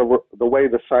the way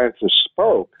the scientists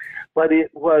spoke, but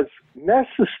it was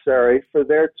necessary for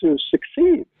there to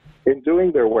succeed in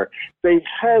doing their work. They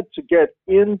had to get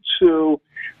into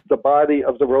the body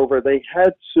of the rover. They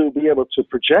had to be able to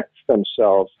project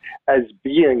themselves as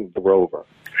being the rover,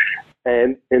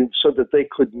 and so that they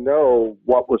could know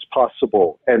what was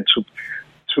possible, and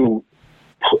to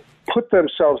put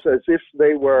themselves as if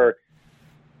they were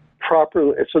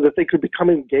properly, so that they could become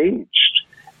engaged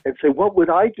and say, what would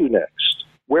I do next?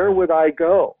 Where would I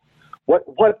go?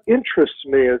 What interests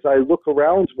me as I look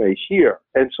around me here?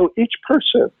 And so each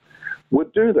person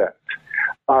would do that.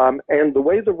 And the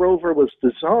way the rover was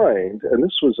designed, and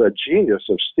this was a genius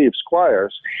of Steve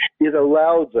Squyres, it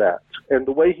allowed that. And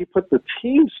the way he put the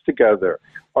teams together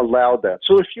allowed that.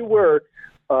 So if you were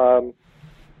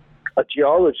a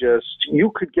geologist,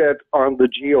 you could get on the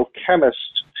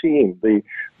geochemist team, the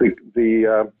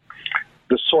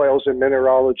soils and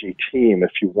mineralogy team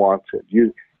if you wanted.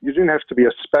 You didn't have to be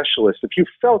a specialist. If you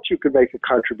felt you could make a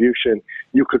contribution,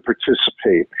 you could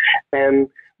participate. And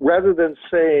rather than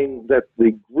saying that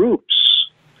the groups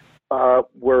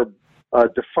were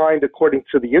defined according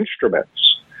to the instruments,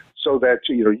 so that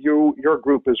your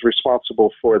group is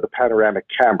responsible for the panoramic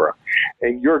camera,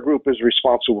 and your group is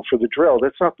responsible for the drill.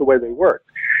 That's not the way they worked.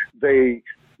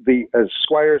 As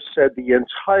Squyres said, the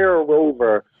entire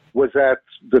rover was at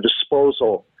the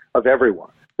disposal of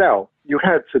everyone. Now, you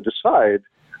had to decide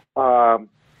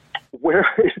where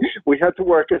we had to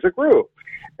work as a group.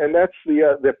 And that's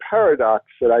the paradox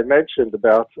that I mentioned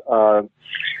about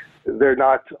they're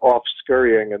not off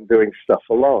scurrying and doing stuff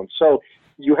alone. So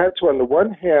you had to, on the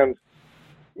one hand,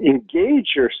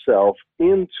 engage yourself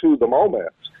into the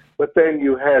moment, but then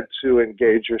you had to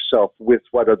engage yourself with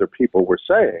what other people were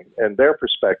saying and their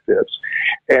perspectives.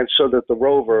 And so that the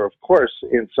rover, of course,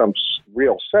 in some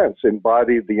real sense,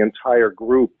 embodied the entire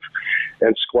group.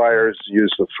 And Squyres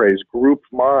used the phrase group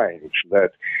mind,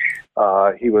 that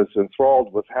he was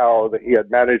enthralled with how that he had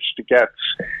managed to get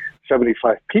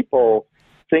 75 people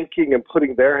thinking and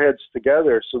putting their heads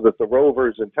together so that the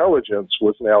rover's intelligence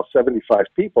was now 75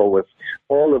 people with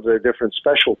all of their different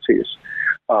specialties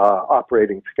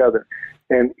operating together.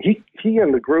 And he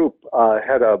and the group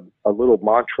had a little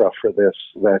mantra for this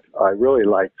that I really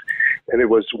liked, and it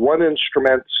was one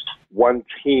instrument, one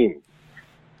team.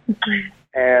 Mm-hmm.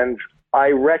 And I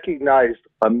recognized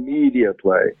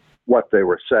immediately what they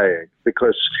were saying,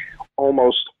 because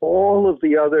almost all of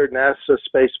the other NASA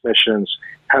space missions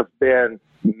have been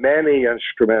many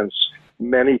instruments,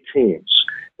 many teams.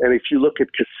 And if you look at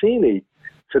Cassini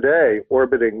today,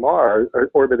 orbiting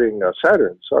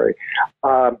Saturn,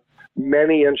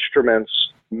 many instruments,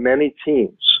 many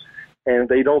teams. And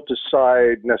they don't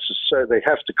decide necessarily, they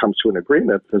have to come to an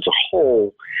agreement as a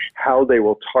whole, how they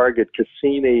will target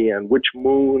Cassini and which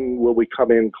moon will we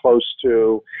come in close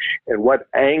to, and what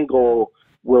angle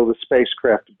will the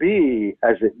spacecraft be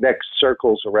as it next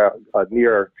circles around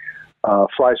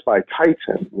flies by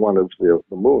Titan, one of the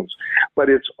moons. But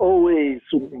it's always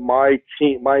my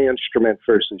team, my instrument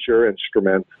versus your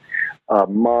instrument,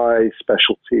 my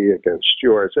specialty against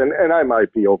yours. And I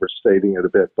might be overstating it a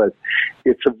bit, but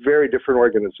it's a very different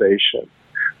organization.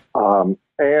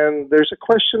 And there's a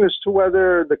question as to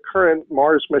whether the current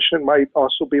Mars mission might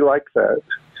also be like that,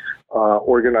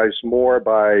 organized more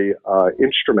by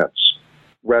instruments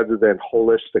rather than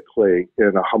holistically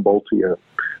in a Humboldtian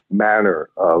manner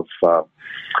of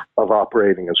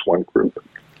operating as one group.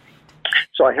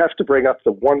 So I have to bring up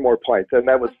the one more point, and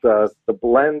that was the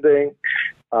blending,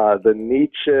 the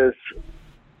niches.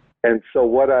 And so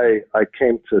what I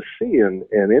came to see in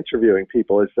interviewing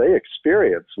people is they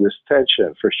experience this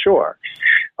tension for sure.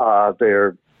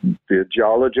 The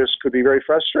geologist could be very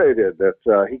frustrated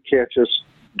that he can't just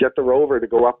get the rover to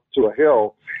go up to a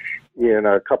hill in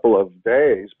a couple of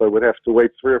days, but would have to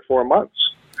wait 3 or 4 months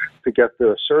to get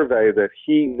the survey that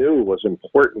he knew was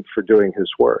important for doing his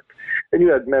work. And you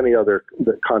had many other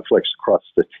conflicts across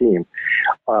the team.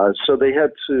 So they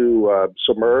had to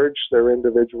submerge their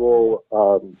individual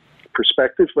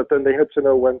perspectives, but then they had to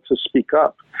know when to speak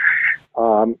up.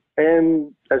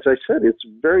 And as I said, it's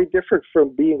very different from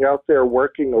being out there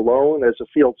working alone as a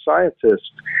field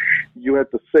scientist. You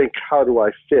had to think, how do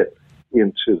I fit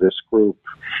into this group?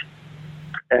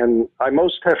 And I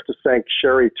most have to thank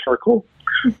Sherry Turkle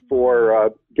for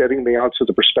getting me onto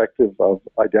the perspective of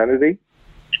identity.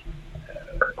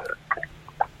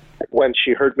 when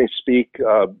she heard me speak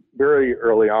very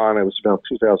early on, it was about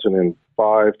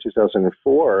 2005,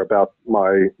 2004, about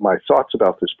my thoughts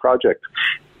about this project.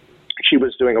 She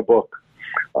was doing a book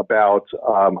about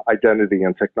identity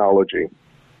and technology.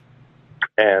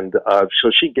 And so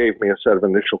she gave me a set of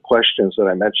initial questions that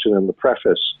I mentioned in the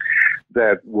preface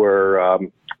that were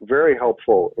very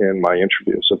helpful in my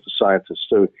interviews of the scientists.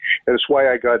 So it's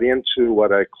why I got into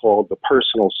what I called the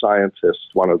personal scientist,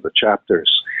 one of the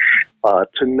chapters,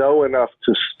 to know enough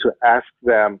to ask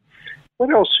them,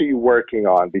 what else are you working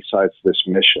on besides this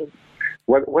mission?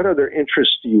 What other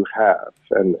interests do you have?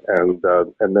 And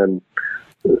then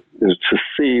to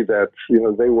see that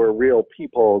they were real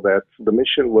people, that the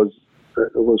mission was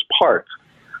part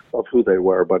of who they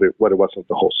were, but it wasn't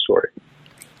the whole story.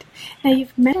 Now,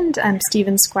 you've mentioned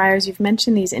Stephen Squires, you've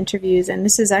mentioned these interviews, and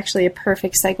this is actually a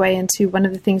perfect segue into one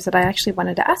of the things that I actually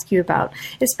wanted to ask you about,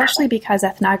 especially because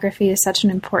ethnography is such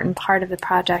an important part of the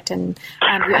project, and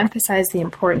you emphasize the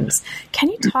importance. Can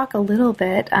you talk a little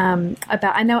bit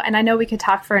about, I know we could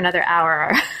talk for another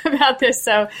hour about this,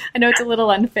 so I know it's a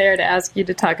little unfair to ask you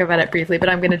to talk about it briefly, but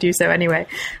I'm going to do so anyway.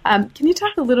 Can you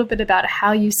talk a little bit about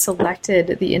how you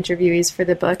selected the interviewees for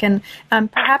the book, and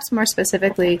perhaps more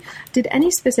specifically, did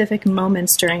any specific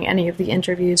moments during any of the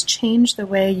interviews change the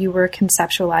way you were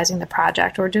conceptualizing the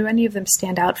project, or do any of them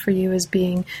stand out for you as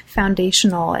being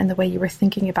foundational in the way you were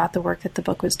thinking about the work that the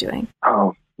book was doing?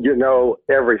 Oh,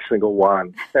 every single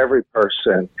one, every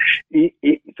person.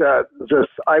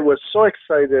 I was so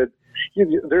excited.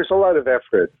 There's a lot of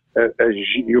effort, as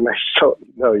you may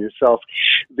know yourself.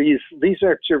 These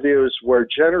interviews were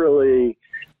generally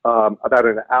about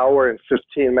an hour and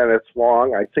 15 minutes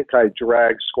long. I think I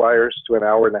dragged Squires to an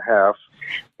hour and a half,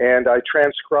 and I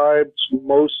transcribed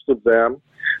most of them.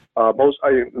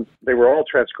 They were all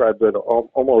transcribed, but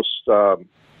almost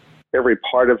every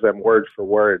part of them word for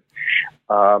word.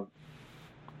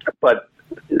 But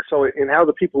so in how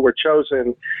the people were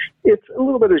chosen, it's a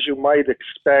little bit as you might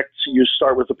expect. You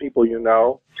start with the people you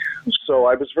know. So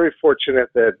I was very fortunate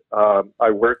that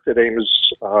I worked at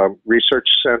Ames Research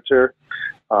Center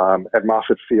at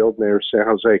Moffett Field near San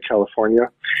Jose, California.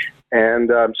 And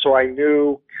so I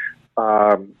knew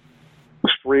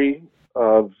three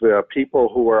of the people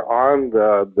who were on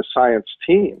the science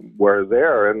team were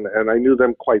there, and I knew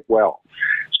them quite well.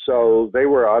 So they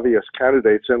were obvious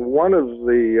candidates. And one of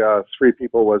the three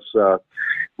people was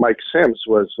Mike Sims,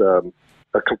 was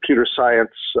a computer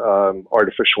science,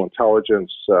 artificial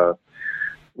intelligence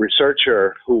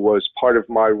researcher who was part of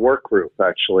my work group,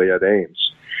 actually, at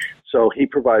Ames. So he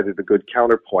provided a good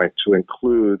counterpoint to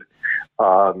include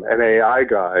an AI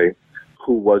guy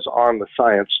who was on the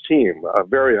science team,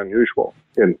 very unusual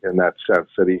in that sense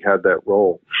that he had that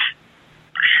role.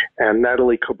 And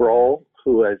Natalie Cabral,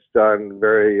 who has done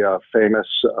very famous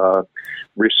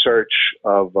research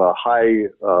of high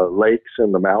lakes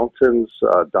in the mountains,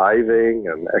 diving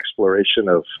and exploration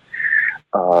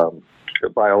of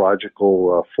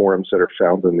biological forms that are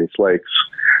found in these lakes.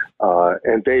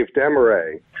 And Dave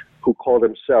Desmarais, who called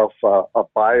himself a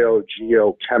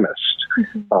biogeochemist.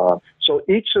 Mm-hmm. So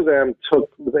each of them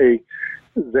there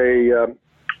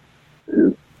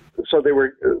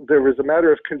was a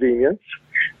matter of convenience,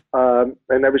 and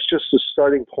that was just a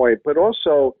starting point. But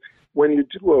also, when you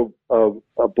do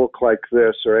a book like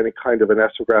this or any kind of an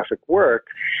ethnographic work,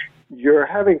 you're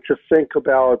having to think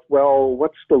about, well,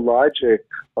 what's the logic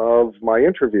of my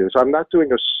interviews? I'm not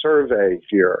doing a survey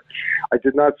here. I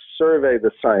did not survey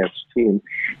the science team.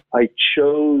 I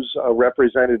chose a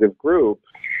representative group.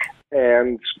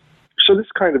 And so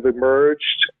this kind of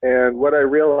emerged. And what I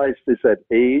realized is that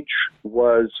age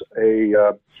was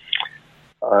a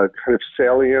kind of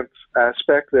salient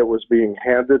aspect that was being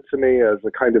handed to me as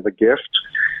a kind of a gift.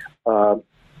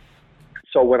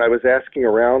 So when I was asking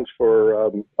around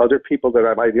for other people that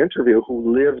I might interview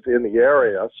who lived in the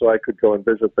area so I could go and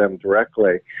visit them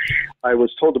directly, I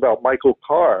was told about Michael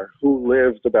Carr, who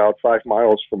lived about 5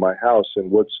 miles from my house in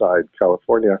Woodside,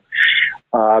 California.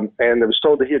 And I was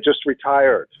told that he had just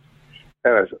retired.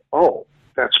 And I said, oh,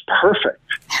 that's perfect.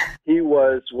 He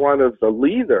was one of the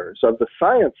leaders of the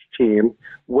science team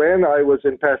when I was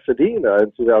in Pasadena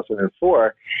in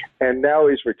 2004, and now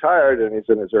he's retired and he's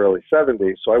in his early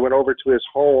 70s. So I went over to his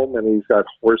home, and he's got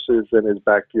horses in his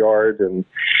backyard, and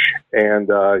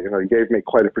he gave me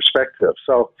quite a perspective.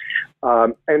 So,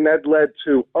 and that led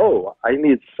to, I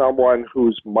need someone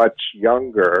who's much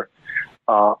younger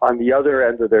on the other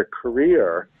end of their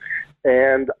career,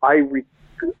 and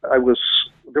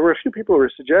there were a few people who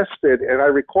were suggested, and I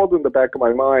recalled in the back of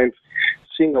my mind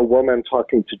seeing a woman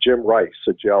talking to Jim Rice,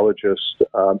 a geologist,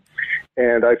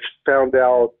 and I found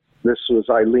out This was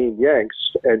Eileen Yanks,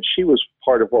 and she was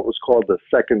part of what was called the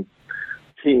second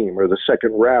team or the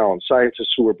second round,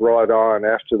 scientists who were brought on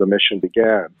after the mission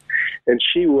began. And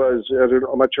she was at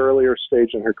a much earlier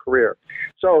stage in her career.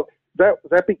 So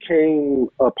that became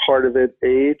a part of it,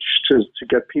 age, to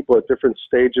get people at different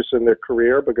stages in their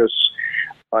career, because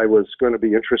I was going to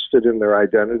be interested in their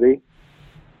identity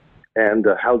and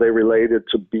how they related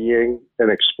to being an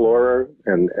explorer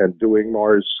and doing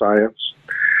Mars science.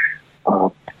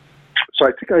 So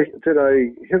I think did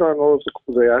I hit on all of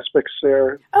the aspects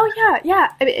there? Oh, yeah.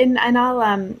 And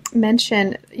I'll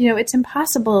mention, it's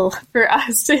impossible for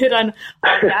us to hit on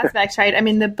all the aspects, right? I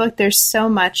mean, the book, there's so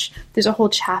much. There's a whole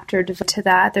chapter devoted to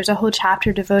that. There's a whole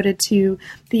chapter devoted to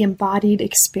the embodied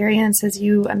experience, as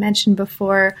you mentioned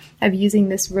before, of using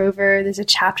this rover. There's a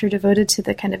chapter devoted to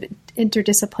the kind of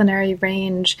interdisciplinary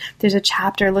range. There's a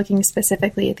chapter looking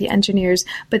specifically at the engineers.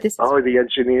 But the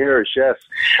engineers, yes.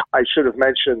 I should have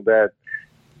mentioned that.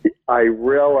 I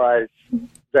realized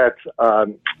that,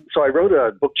 so I wrote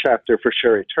a book chapter for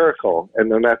Sherry Turkle,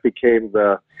 and then that became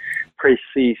the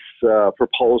précis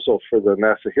proposal for the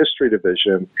NASA History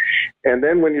Division. And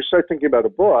then when you start thinking about a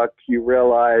book, you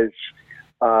realize,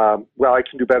 well, I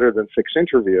can do better than 6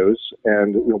 interviews,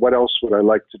 and what else would I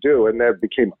like to do? And that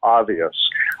became obvious.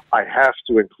 I have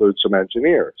to include some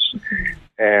engineers.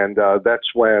 And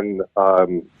that's when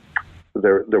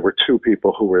there were 2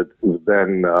 people who were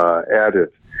then added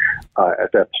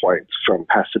at that point from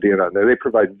Pasadena. And they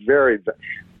provide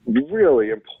really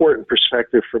important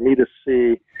perspective for me to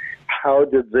see how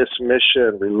did this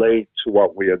mission relate to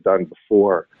what we had done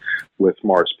before with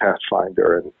Mars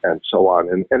Pathfinder and so on,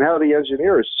 and how the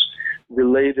engineers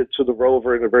related to the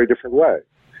rover in a very different way.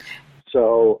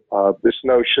 So this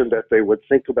notion that they would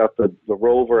think about the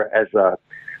rover as a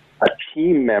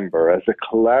team member, as a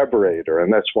collaborator,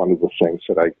 and that's one of the things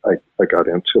that I got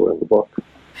into in the book.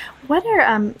 What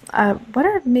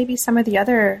are maybe some of the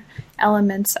other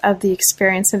elements of the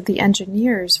experience of the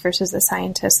engineers versus the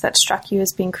scientists that struck you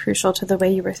as being crucial to the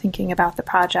way you were thinking about the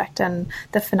project and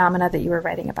the phenomena that you were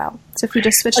writing about? So if we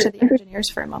just switch to the engineers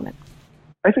for a moment.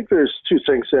 I think there's 2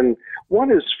 things, and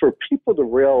one is for people to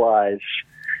realize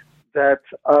that,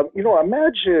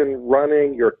 imagine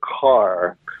running your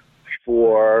car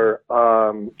for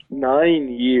 9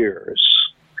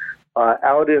 years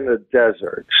out in the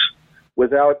desert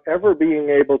without ever being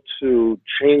able to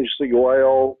change the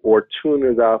oil or tune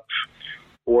it up,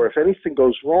 or if anything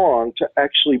goes wrong, to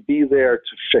actually be there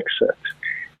to fix it.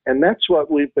 And that's what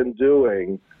we've been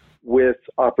doing with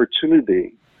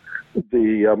Opportunity,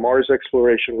 the Mars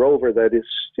exploration rover that is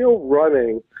still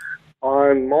running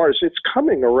on Mars. It's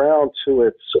coming around to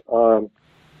its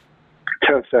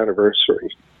 10th anniversary.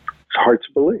 It's hard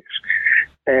to believe.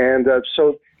 And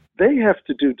so they have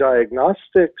to do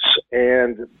diagnostics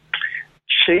and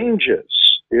changes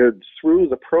through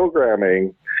the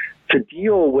programming to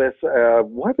deal with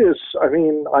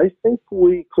I think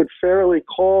we could fairly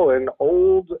call an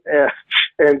old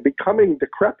and becoming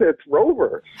decrepit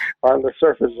rover on the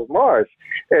surface of Mars.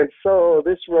 And so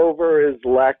this rover is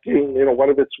lacking, one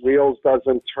of its wheels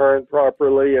doesn't turn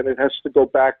properly, and it has to go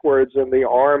backwards, and the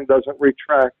arm doesn't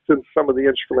retract, and some of the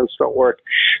instruments don't work.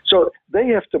 So they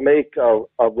have to make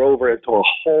a rover into a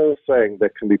whole thing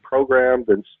that can be programmed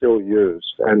and still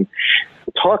used. And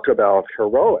talk about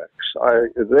heroics.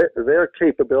 Their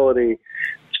capability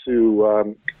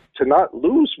to not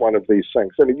lose one of these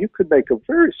things. I mean, you could make a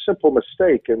very simple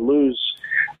mistake and lose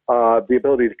the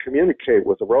ability to communicate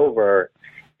with a rover,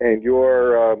 and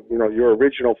your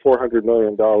original $400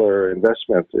 million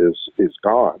investment is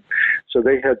gone. So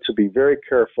they had to be very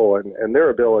careful, and their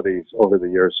abilities over the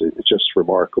years is just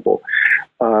remarkable.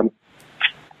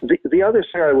 The other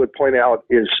thing I would point out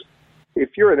is,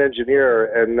 if you're an engineer,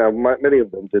 and many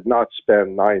of them did not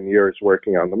spend 9 years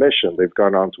working on the mission, they've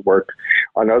gone on to work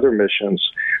on other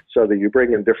missions, so that you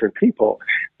bring in different people.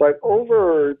 But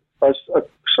over a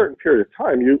certain period of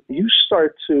time, you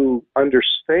start to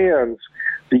understand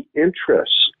the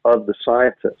interests of the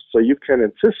scientists, so you can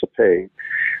anticipate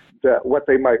that what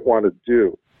they might want to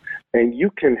do, and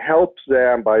you can help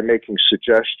them by making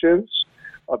suggestions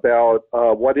about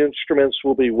what instruments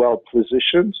will be well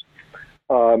positioned.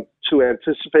 To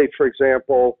anticipate, for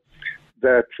example,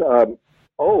 that,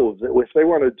 if they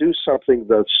want to do something,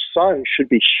 the sun should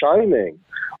be shining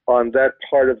on that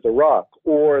part of the rock,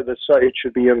 or it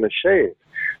should be in the shade.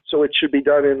 So it should be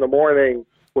done in the morning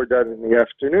or done in the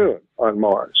afternoon on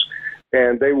Mars.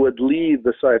 And they would lead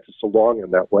the scientists along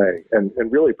in that way and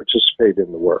really participate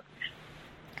in the work.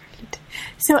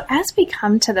 So as we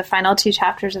come to the final two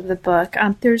chapters of the book,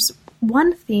 there's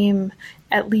one theme,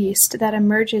 at least, that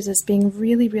emerges as being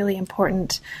really, really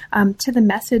important to the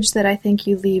message that I think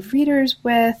you leave readers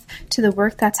with, to the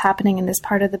work that's happening in this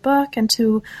part of the book, and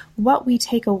to what we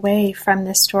take away from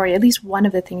this story, at least one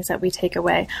of the things that we take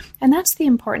away. And that's the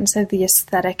importance of the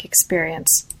aesthetic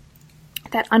experience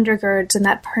that undergirds and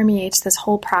that permeates this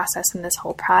whole process and this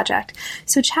whole project.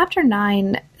 So Chapter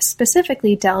 9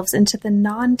 specifically delves into the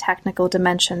non-technical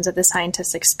dimensions of the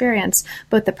scientist's experience,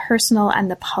 both the personal and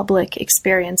the public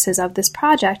experiences of this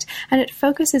project, and it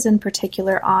focuses in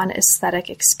particular on aesthetic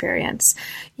experience.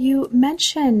 You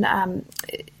mention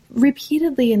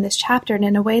repeatedly in this chapter, and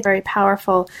in a way very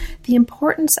powerful, the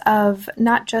importance of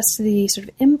not just the sort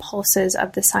of impulses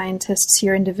of the scientists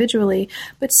here individually,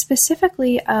 but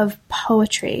specifically of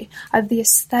poetry, of the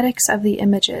aesthetics of the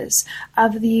images,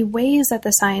 of the ways that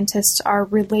the scientists are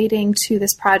relating to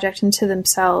this project and to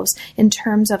themselves in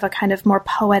terms of a kind of more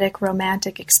poetic,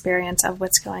 romantic experience of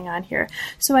what's going on here.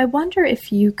 So I wonder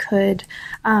if you could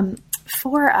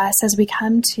for us, as we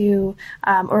come to,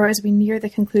 or as we near the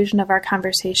conclusion of our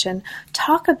conversation,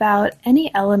 talk about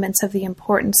any elements of the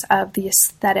importance of the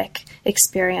aesthetic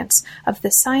experience of the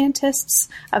scientists,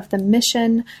 of the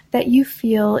mission, that you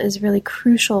feel is really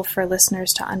crucial for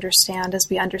listeners to understand as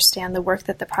we understand the work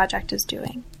that the project is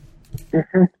doing.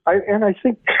 Mm-hmm. I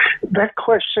think that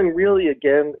question really,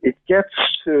 again, it gets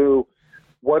to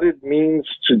what it means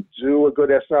to do a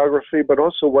good ethnography, but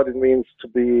also what it means to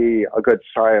be a good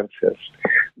scientist.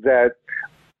 That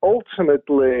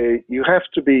ultimately you have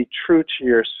to be true to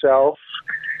yourself,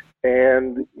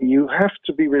 and you have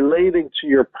to be relating to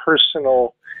your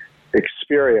personal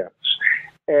experience.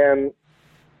 And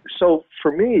so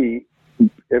for me,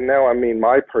 and now I mean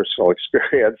my personal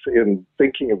experience in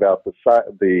thinking about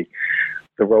the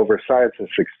rover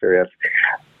scientist experience,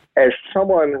 as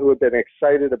someone who had been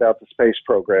excited about the space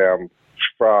program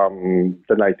from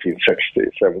the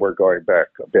 1960s, and we're going back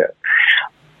a bit,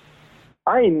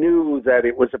 I knew that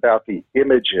it was about the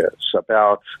images,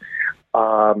 about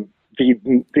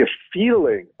the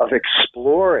feeling of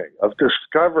exploring, of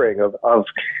discovering, of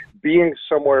being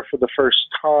somewhere for the first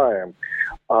time,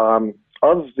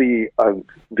 of the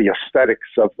aesthetics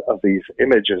of these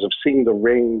images, of seeing the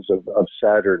rings of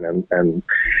Saturn and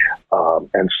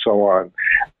so on.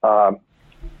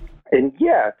 And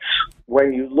yet,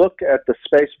 when you look at the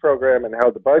space program and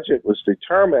how the budget was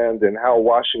determined and how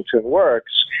Washington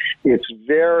works, it's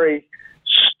very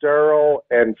sterile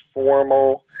and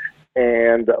formal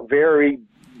and very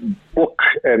book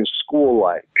and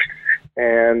school-like.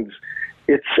 And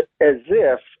it's as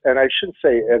if, and I shouldn't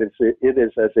say it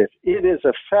is as if, it is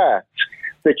a fact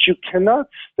that you cannot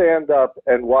stand up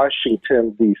in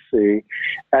Washington, D.C.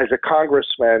 as a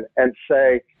congressman and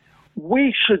say,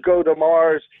 we should go to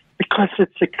Mars because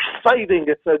it's exciting.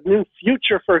 It's a new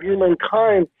future for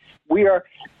humankind.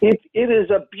 It is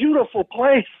a beautiful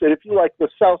place that if you like the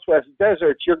Southwest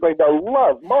deserts, you're going to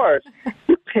love Mars.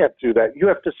 You can't do that. You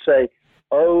have to say,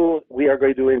 oh, we are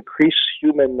going to increase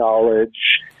human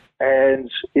knowledge, and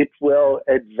it will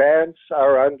advance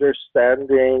our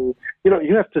understanding.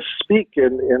 You have to speak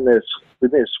in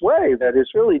this way that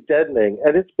is really deadening,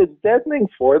 and it's been deadening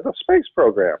for the space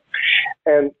program.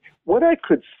 And what I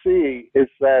could see is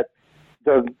that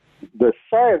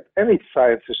any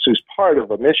scientist who's part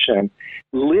of a mission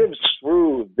lives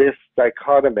through this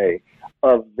dichotomy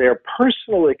of their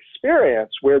personal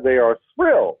experience where they are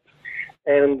thrilled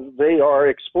and they are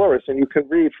explorers. And you can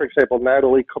read, for example,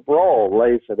 Natalie Cabral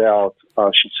lays it out.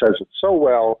 She says it so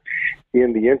well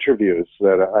in the interviews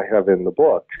that I have in the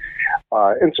book.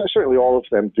 And so certainly all of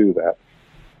them do that.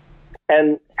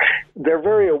 And they're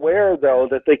very aware, though,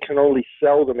 that they can only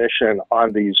sell the mission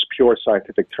on these pure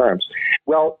scientific terms.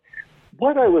 Well,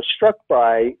 what I was struck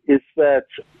by is that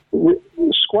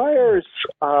Squires,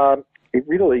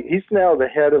 he's now the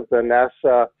head of the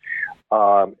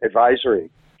NASA Advisory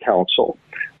Council.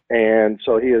 And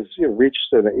so he has reached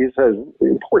he's an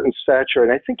important stature.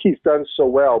 And I think he's done so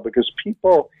well because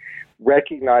people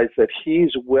recognize that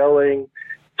he's willing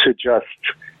to just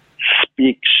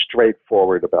speak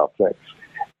straightforward about things.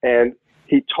 And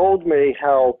he told me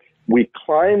how we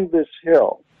climbed this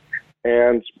hill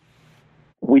and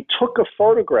we took a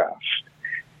photograph.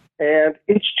 And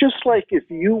it's just like if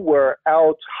you were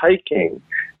out hiking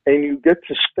and you get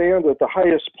to stand at the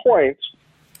highest point,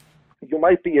 you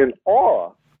might be in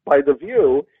awe by the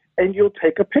view and you'll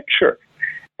take a picture.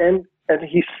 And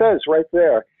he says right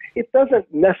there, it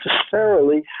doesn't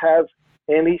necessarily have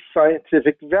any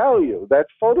scientific value, that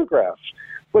photograph,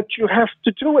 but you have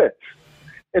to do it.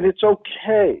 And it's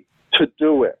okay to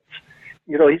do it.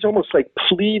 He's almost like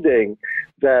pleading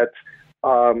that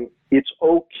it's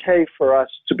okay for us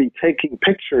to be taking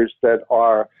pictures that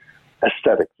are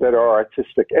aesthetic, that are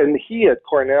artistic. And he at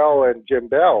Cornell and Jim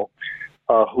Bell,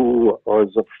 who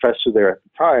was a professor there at the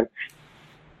time,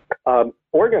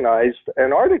 organized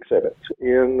an art exhibit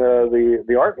in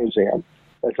the art museum,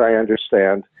 as I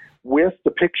understand, with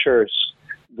the pictures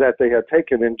that they had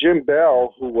taken. And Jim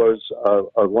Bell, who was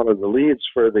one of the leads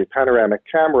for the panoramic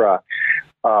camera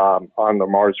on the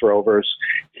Mars rovers,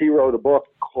 he wrote a book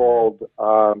called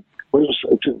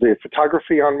The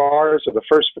Photography on Mars, or The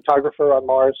First Photographer on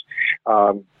Mars,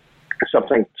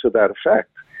 something to that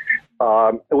effect,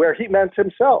 where he meant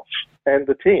himself and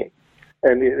the team.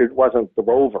 And it wasn't the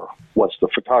rover was the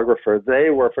photographer.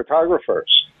 They were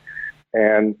photographers.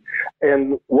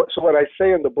 So what I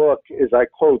say in the book is, I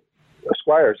quote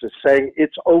Squires as saying,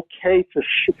 it's okay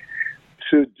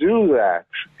to do that.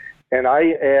 And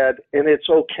I add, and it's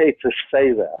okay to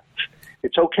say that.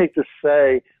 It's okay to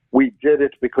say we did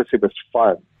it because it was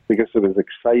fun, because it was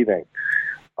exciting,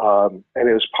 and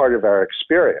it was part of our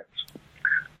experience.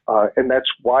 And that's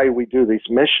why we do these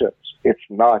missions. It's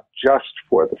not just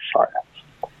for the science.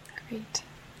 Great.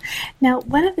 Now,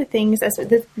 one of the things,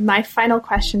 my final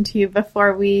question to you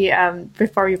before we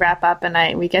wrap up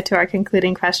and we get to our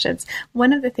concluding questions,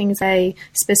 one of the things I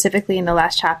specifically in the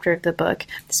last chapter of the book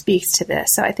speaks to this.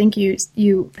 So I think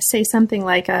you say something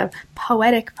like a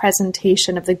poetic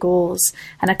presentation of the goals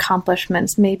and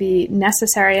accomplishments may be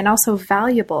necessary and also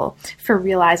valuable for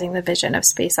realizing the vision of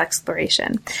space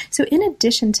exploration. So in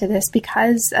addition to this,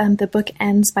 because the book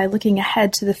ends by looking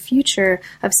ahead to the future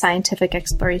of scientific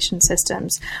exploration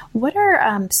systems, what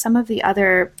are some of the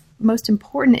other most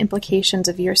important implications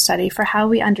of your study for how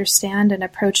we understand and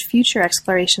approach future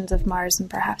explorations of Mars and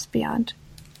perhaps beyond?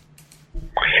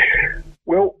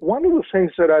 Well, one of the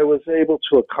things that I was able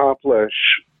to accomplish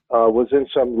was in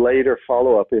some later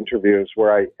follow-up interviews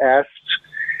where I asked,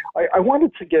 I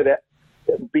wanted to get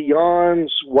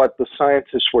beyond what the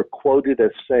scientists were quoted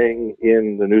as saying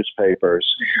in the newspapers.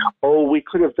 Oh, we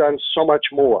could have done so much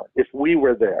more if we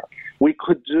were there. We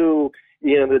could do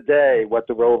in a day what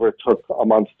the rover took a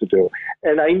month to do.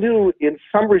 And I knew in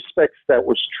some respects that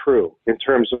was true in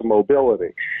terms of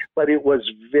mobility, but it was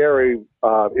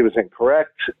it was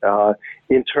incorrect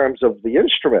in terms of the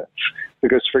instruments.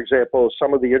 Because, for example,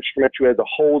 some of the instruments you had to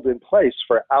hold in place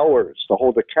for hours to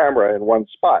hold a camera in one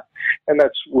spot. And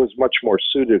that was much more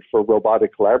suited for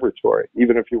robotic laboratory,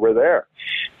 even if you were there.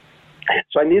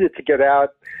 So I needed to get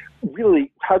out,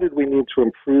 really, how did we need to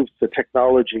improve the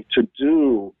technology to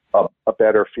do a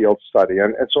better field study?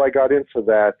 And so I got into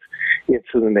that,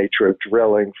 into the nature of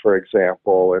drilling, for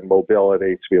example, and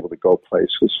mobility to be able to go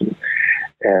places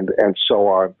and so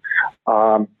on.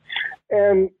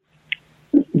 And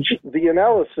the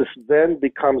analysis then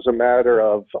becomes a matter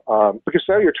of, because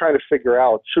now you're trying to figure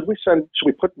out, should we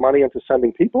put money into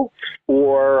sending people?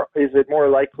 Or is it more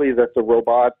likely that the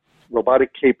robotic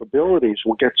capabilities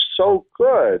will get so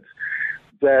good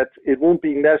that it won't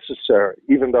be necessary,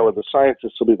 even though the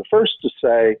scientists will be the first to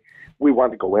say, we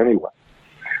want to go anyway.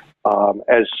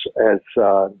 As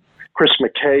Chris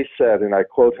McKay said, and I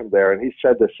quote him there, and he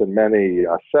said this in many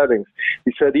settings,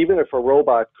 he said, even if a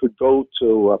robot could go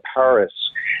to Paris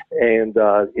and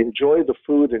enjoy the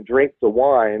food and drink the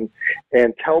wine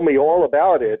and tell me all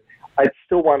about it, I'd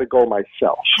still want to go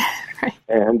myself. Right.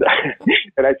 And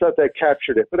I thought that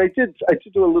captured it. But I did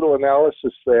do a little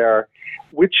analysis there,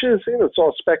 which is, it's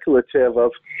all speculative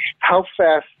of how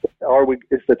fast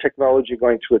is the technology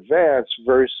going to advance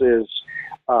versus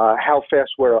how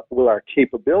fast will our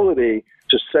capability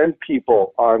to send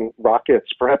people on rockets,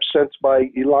 perhaps sent by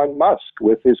Elon Musk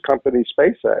with his company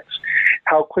SpaceX.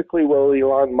 How quickly will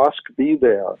Elon Musk be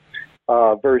there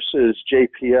versus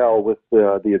JPL with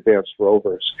the advanced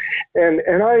rovers? And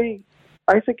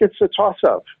I think it's a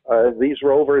toss-up. These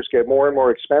rovers get more and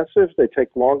more expensive. They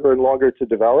take longer and longer to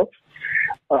develop.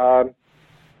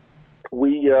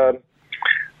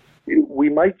 We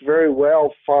might very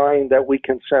well find that we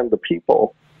can send the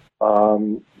people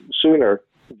sooner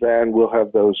than we'll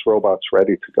have those robots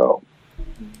ready to go.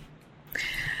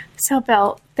 So,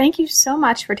 Bill, thank you so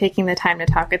much for taking the time to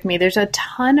talk with me. There's a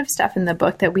ton of stuff in the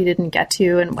book that we didn't get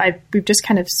to, and we've just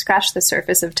kind of scratched the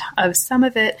surface of some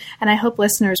of it, and I hope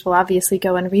listeners will obviously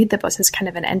go and read the book as kind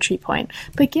of an entry point.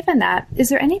 But given that, is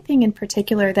there anything in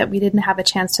particular that we didn't have a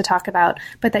chance to talk about,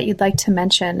 but that you'd like to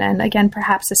mention? And again,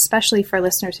 perhaps especially for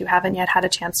listeners who haven't yet had a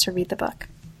chance to read the book.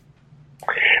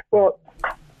 Well,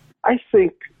 I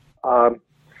think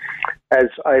as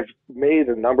I've made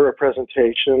a number of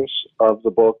presentations of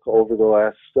the book over the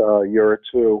last year or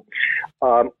two,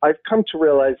 I've come to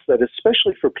realize that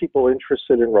especially for people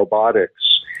interested in robotics,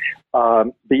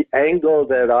 the angle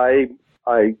that I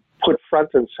I put front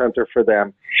and center for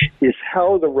them is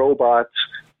how the robots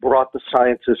brought the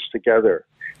scientists together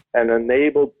and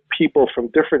enabled people from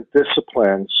different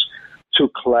disciplines to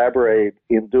collaborate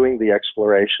in doing the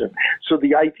exploration. So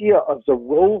the idea of the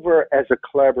rover as a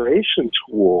collaboration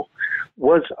tool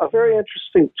was a very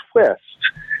interesting twist.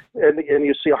 And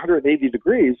you see 180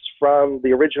 degrees from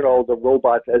the original, the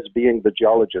robot as being the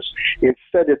geologist.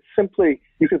 Instead, it's simply,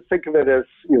 you can think of it as,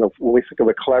 when we think of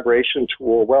a collaboration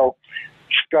tool, well,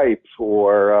 Skype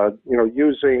or,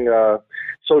 using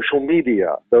social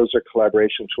media, those are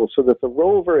collaboration tools. So that the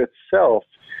rover itself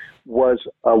was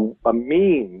a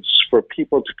means for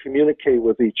people to communicate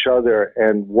with each other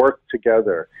and work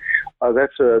together.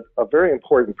 That's a very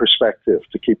important perspective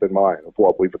to keep in mind of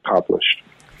what we've accomplished.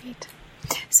 Great.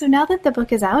 So now that the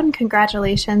book is out, and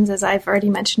congratulations, as I've already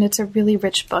mentioned, it's a really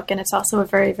rich book, and it's also a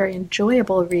very, very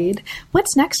enjoyable read.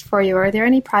 What's next for you? Are there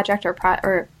any projects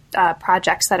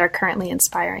that are currently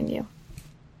inspiring you?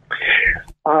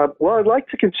 Well, I'd like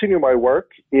to continue my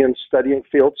work in studying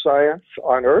field science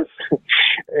on Earth,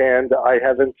 and I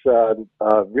haven't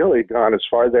really gone as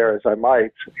far there as I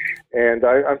might. And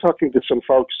I'm talking to some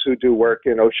folks who do work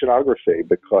in oceanography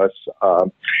because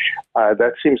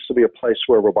that seems to be a place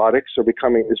where robotics is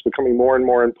becoming more and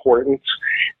more important.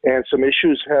 And some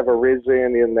issues have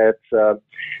arisen in that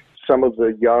some of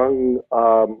the young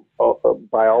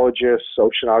biologists,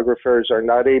 oceanographers are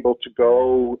not able to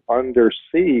go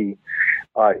undersea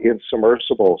in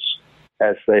submersibles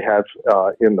as they have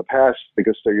in the past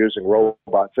because they're using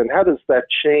robots. And how does that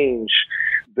change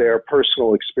their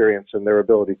personal experience and their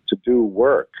ability to do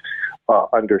work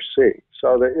undersea?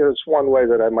 So there is one way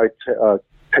that I might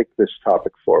take this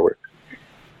topic forward.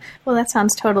 Well, that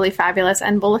sounds totally fabulous,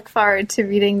 and we'll look forward to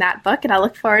reading that book, and I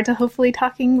look forward to hopefully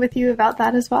talking with you about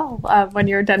that as well when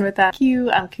you're done with that. Thank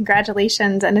you.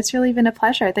 Congratulations, and it's really been a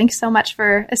pleasure. Thanks so much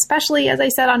for, especially, as I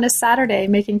said, on a Saturday,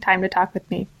 making time to talk with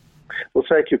me. Well,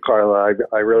 thank you, Carla.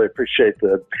 I really appreciate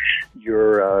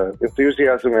your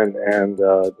enthusiasm and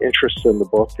interest in the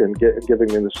book and giving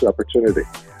me this opportunity.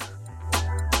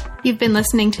 You've been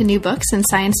listening to New Books in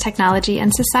Science, Technology,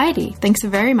 and Society. Thanks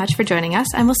very much for joining us,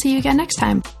 and we'll see you again next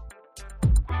time.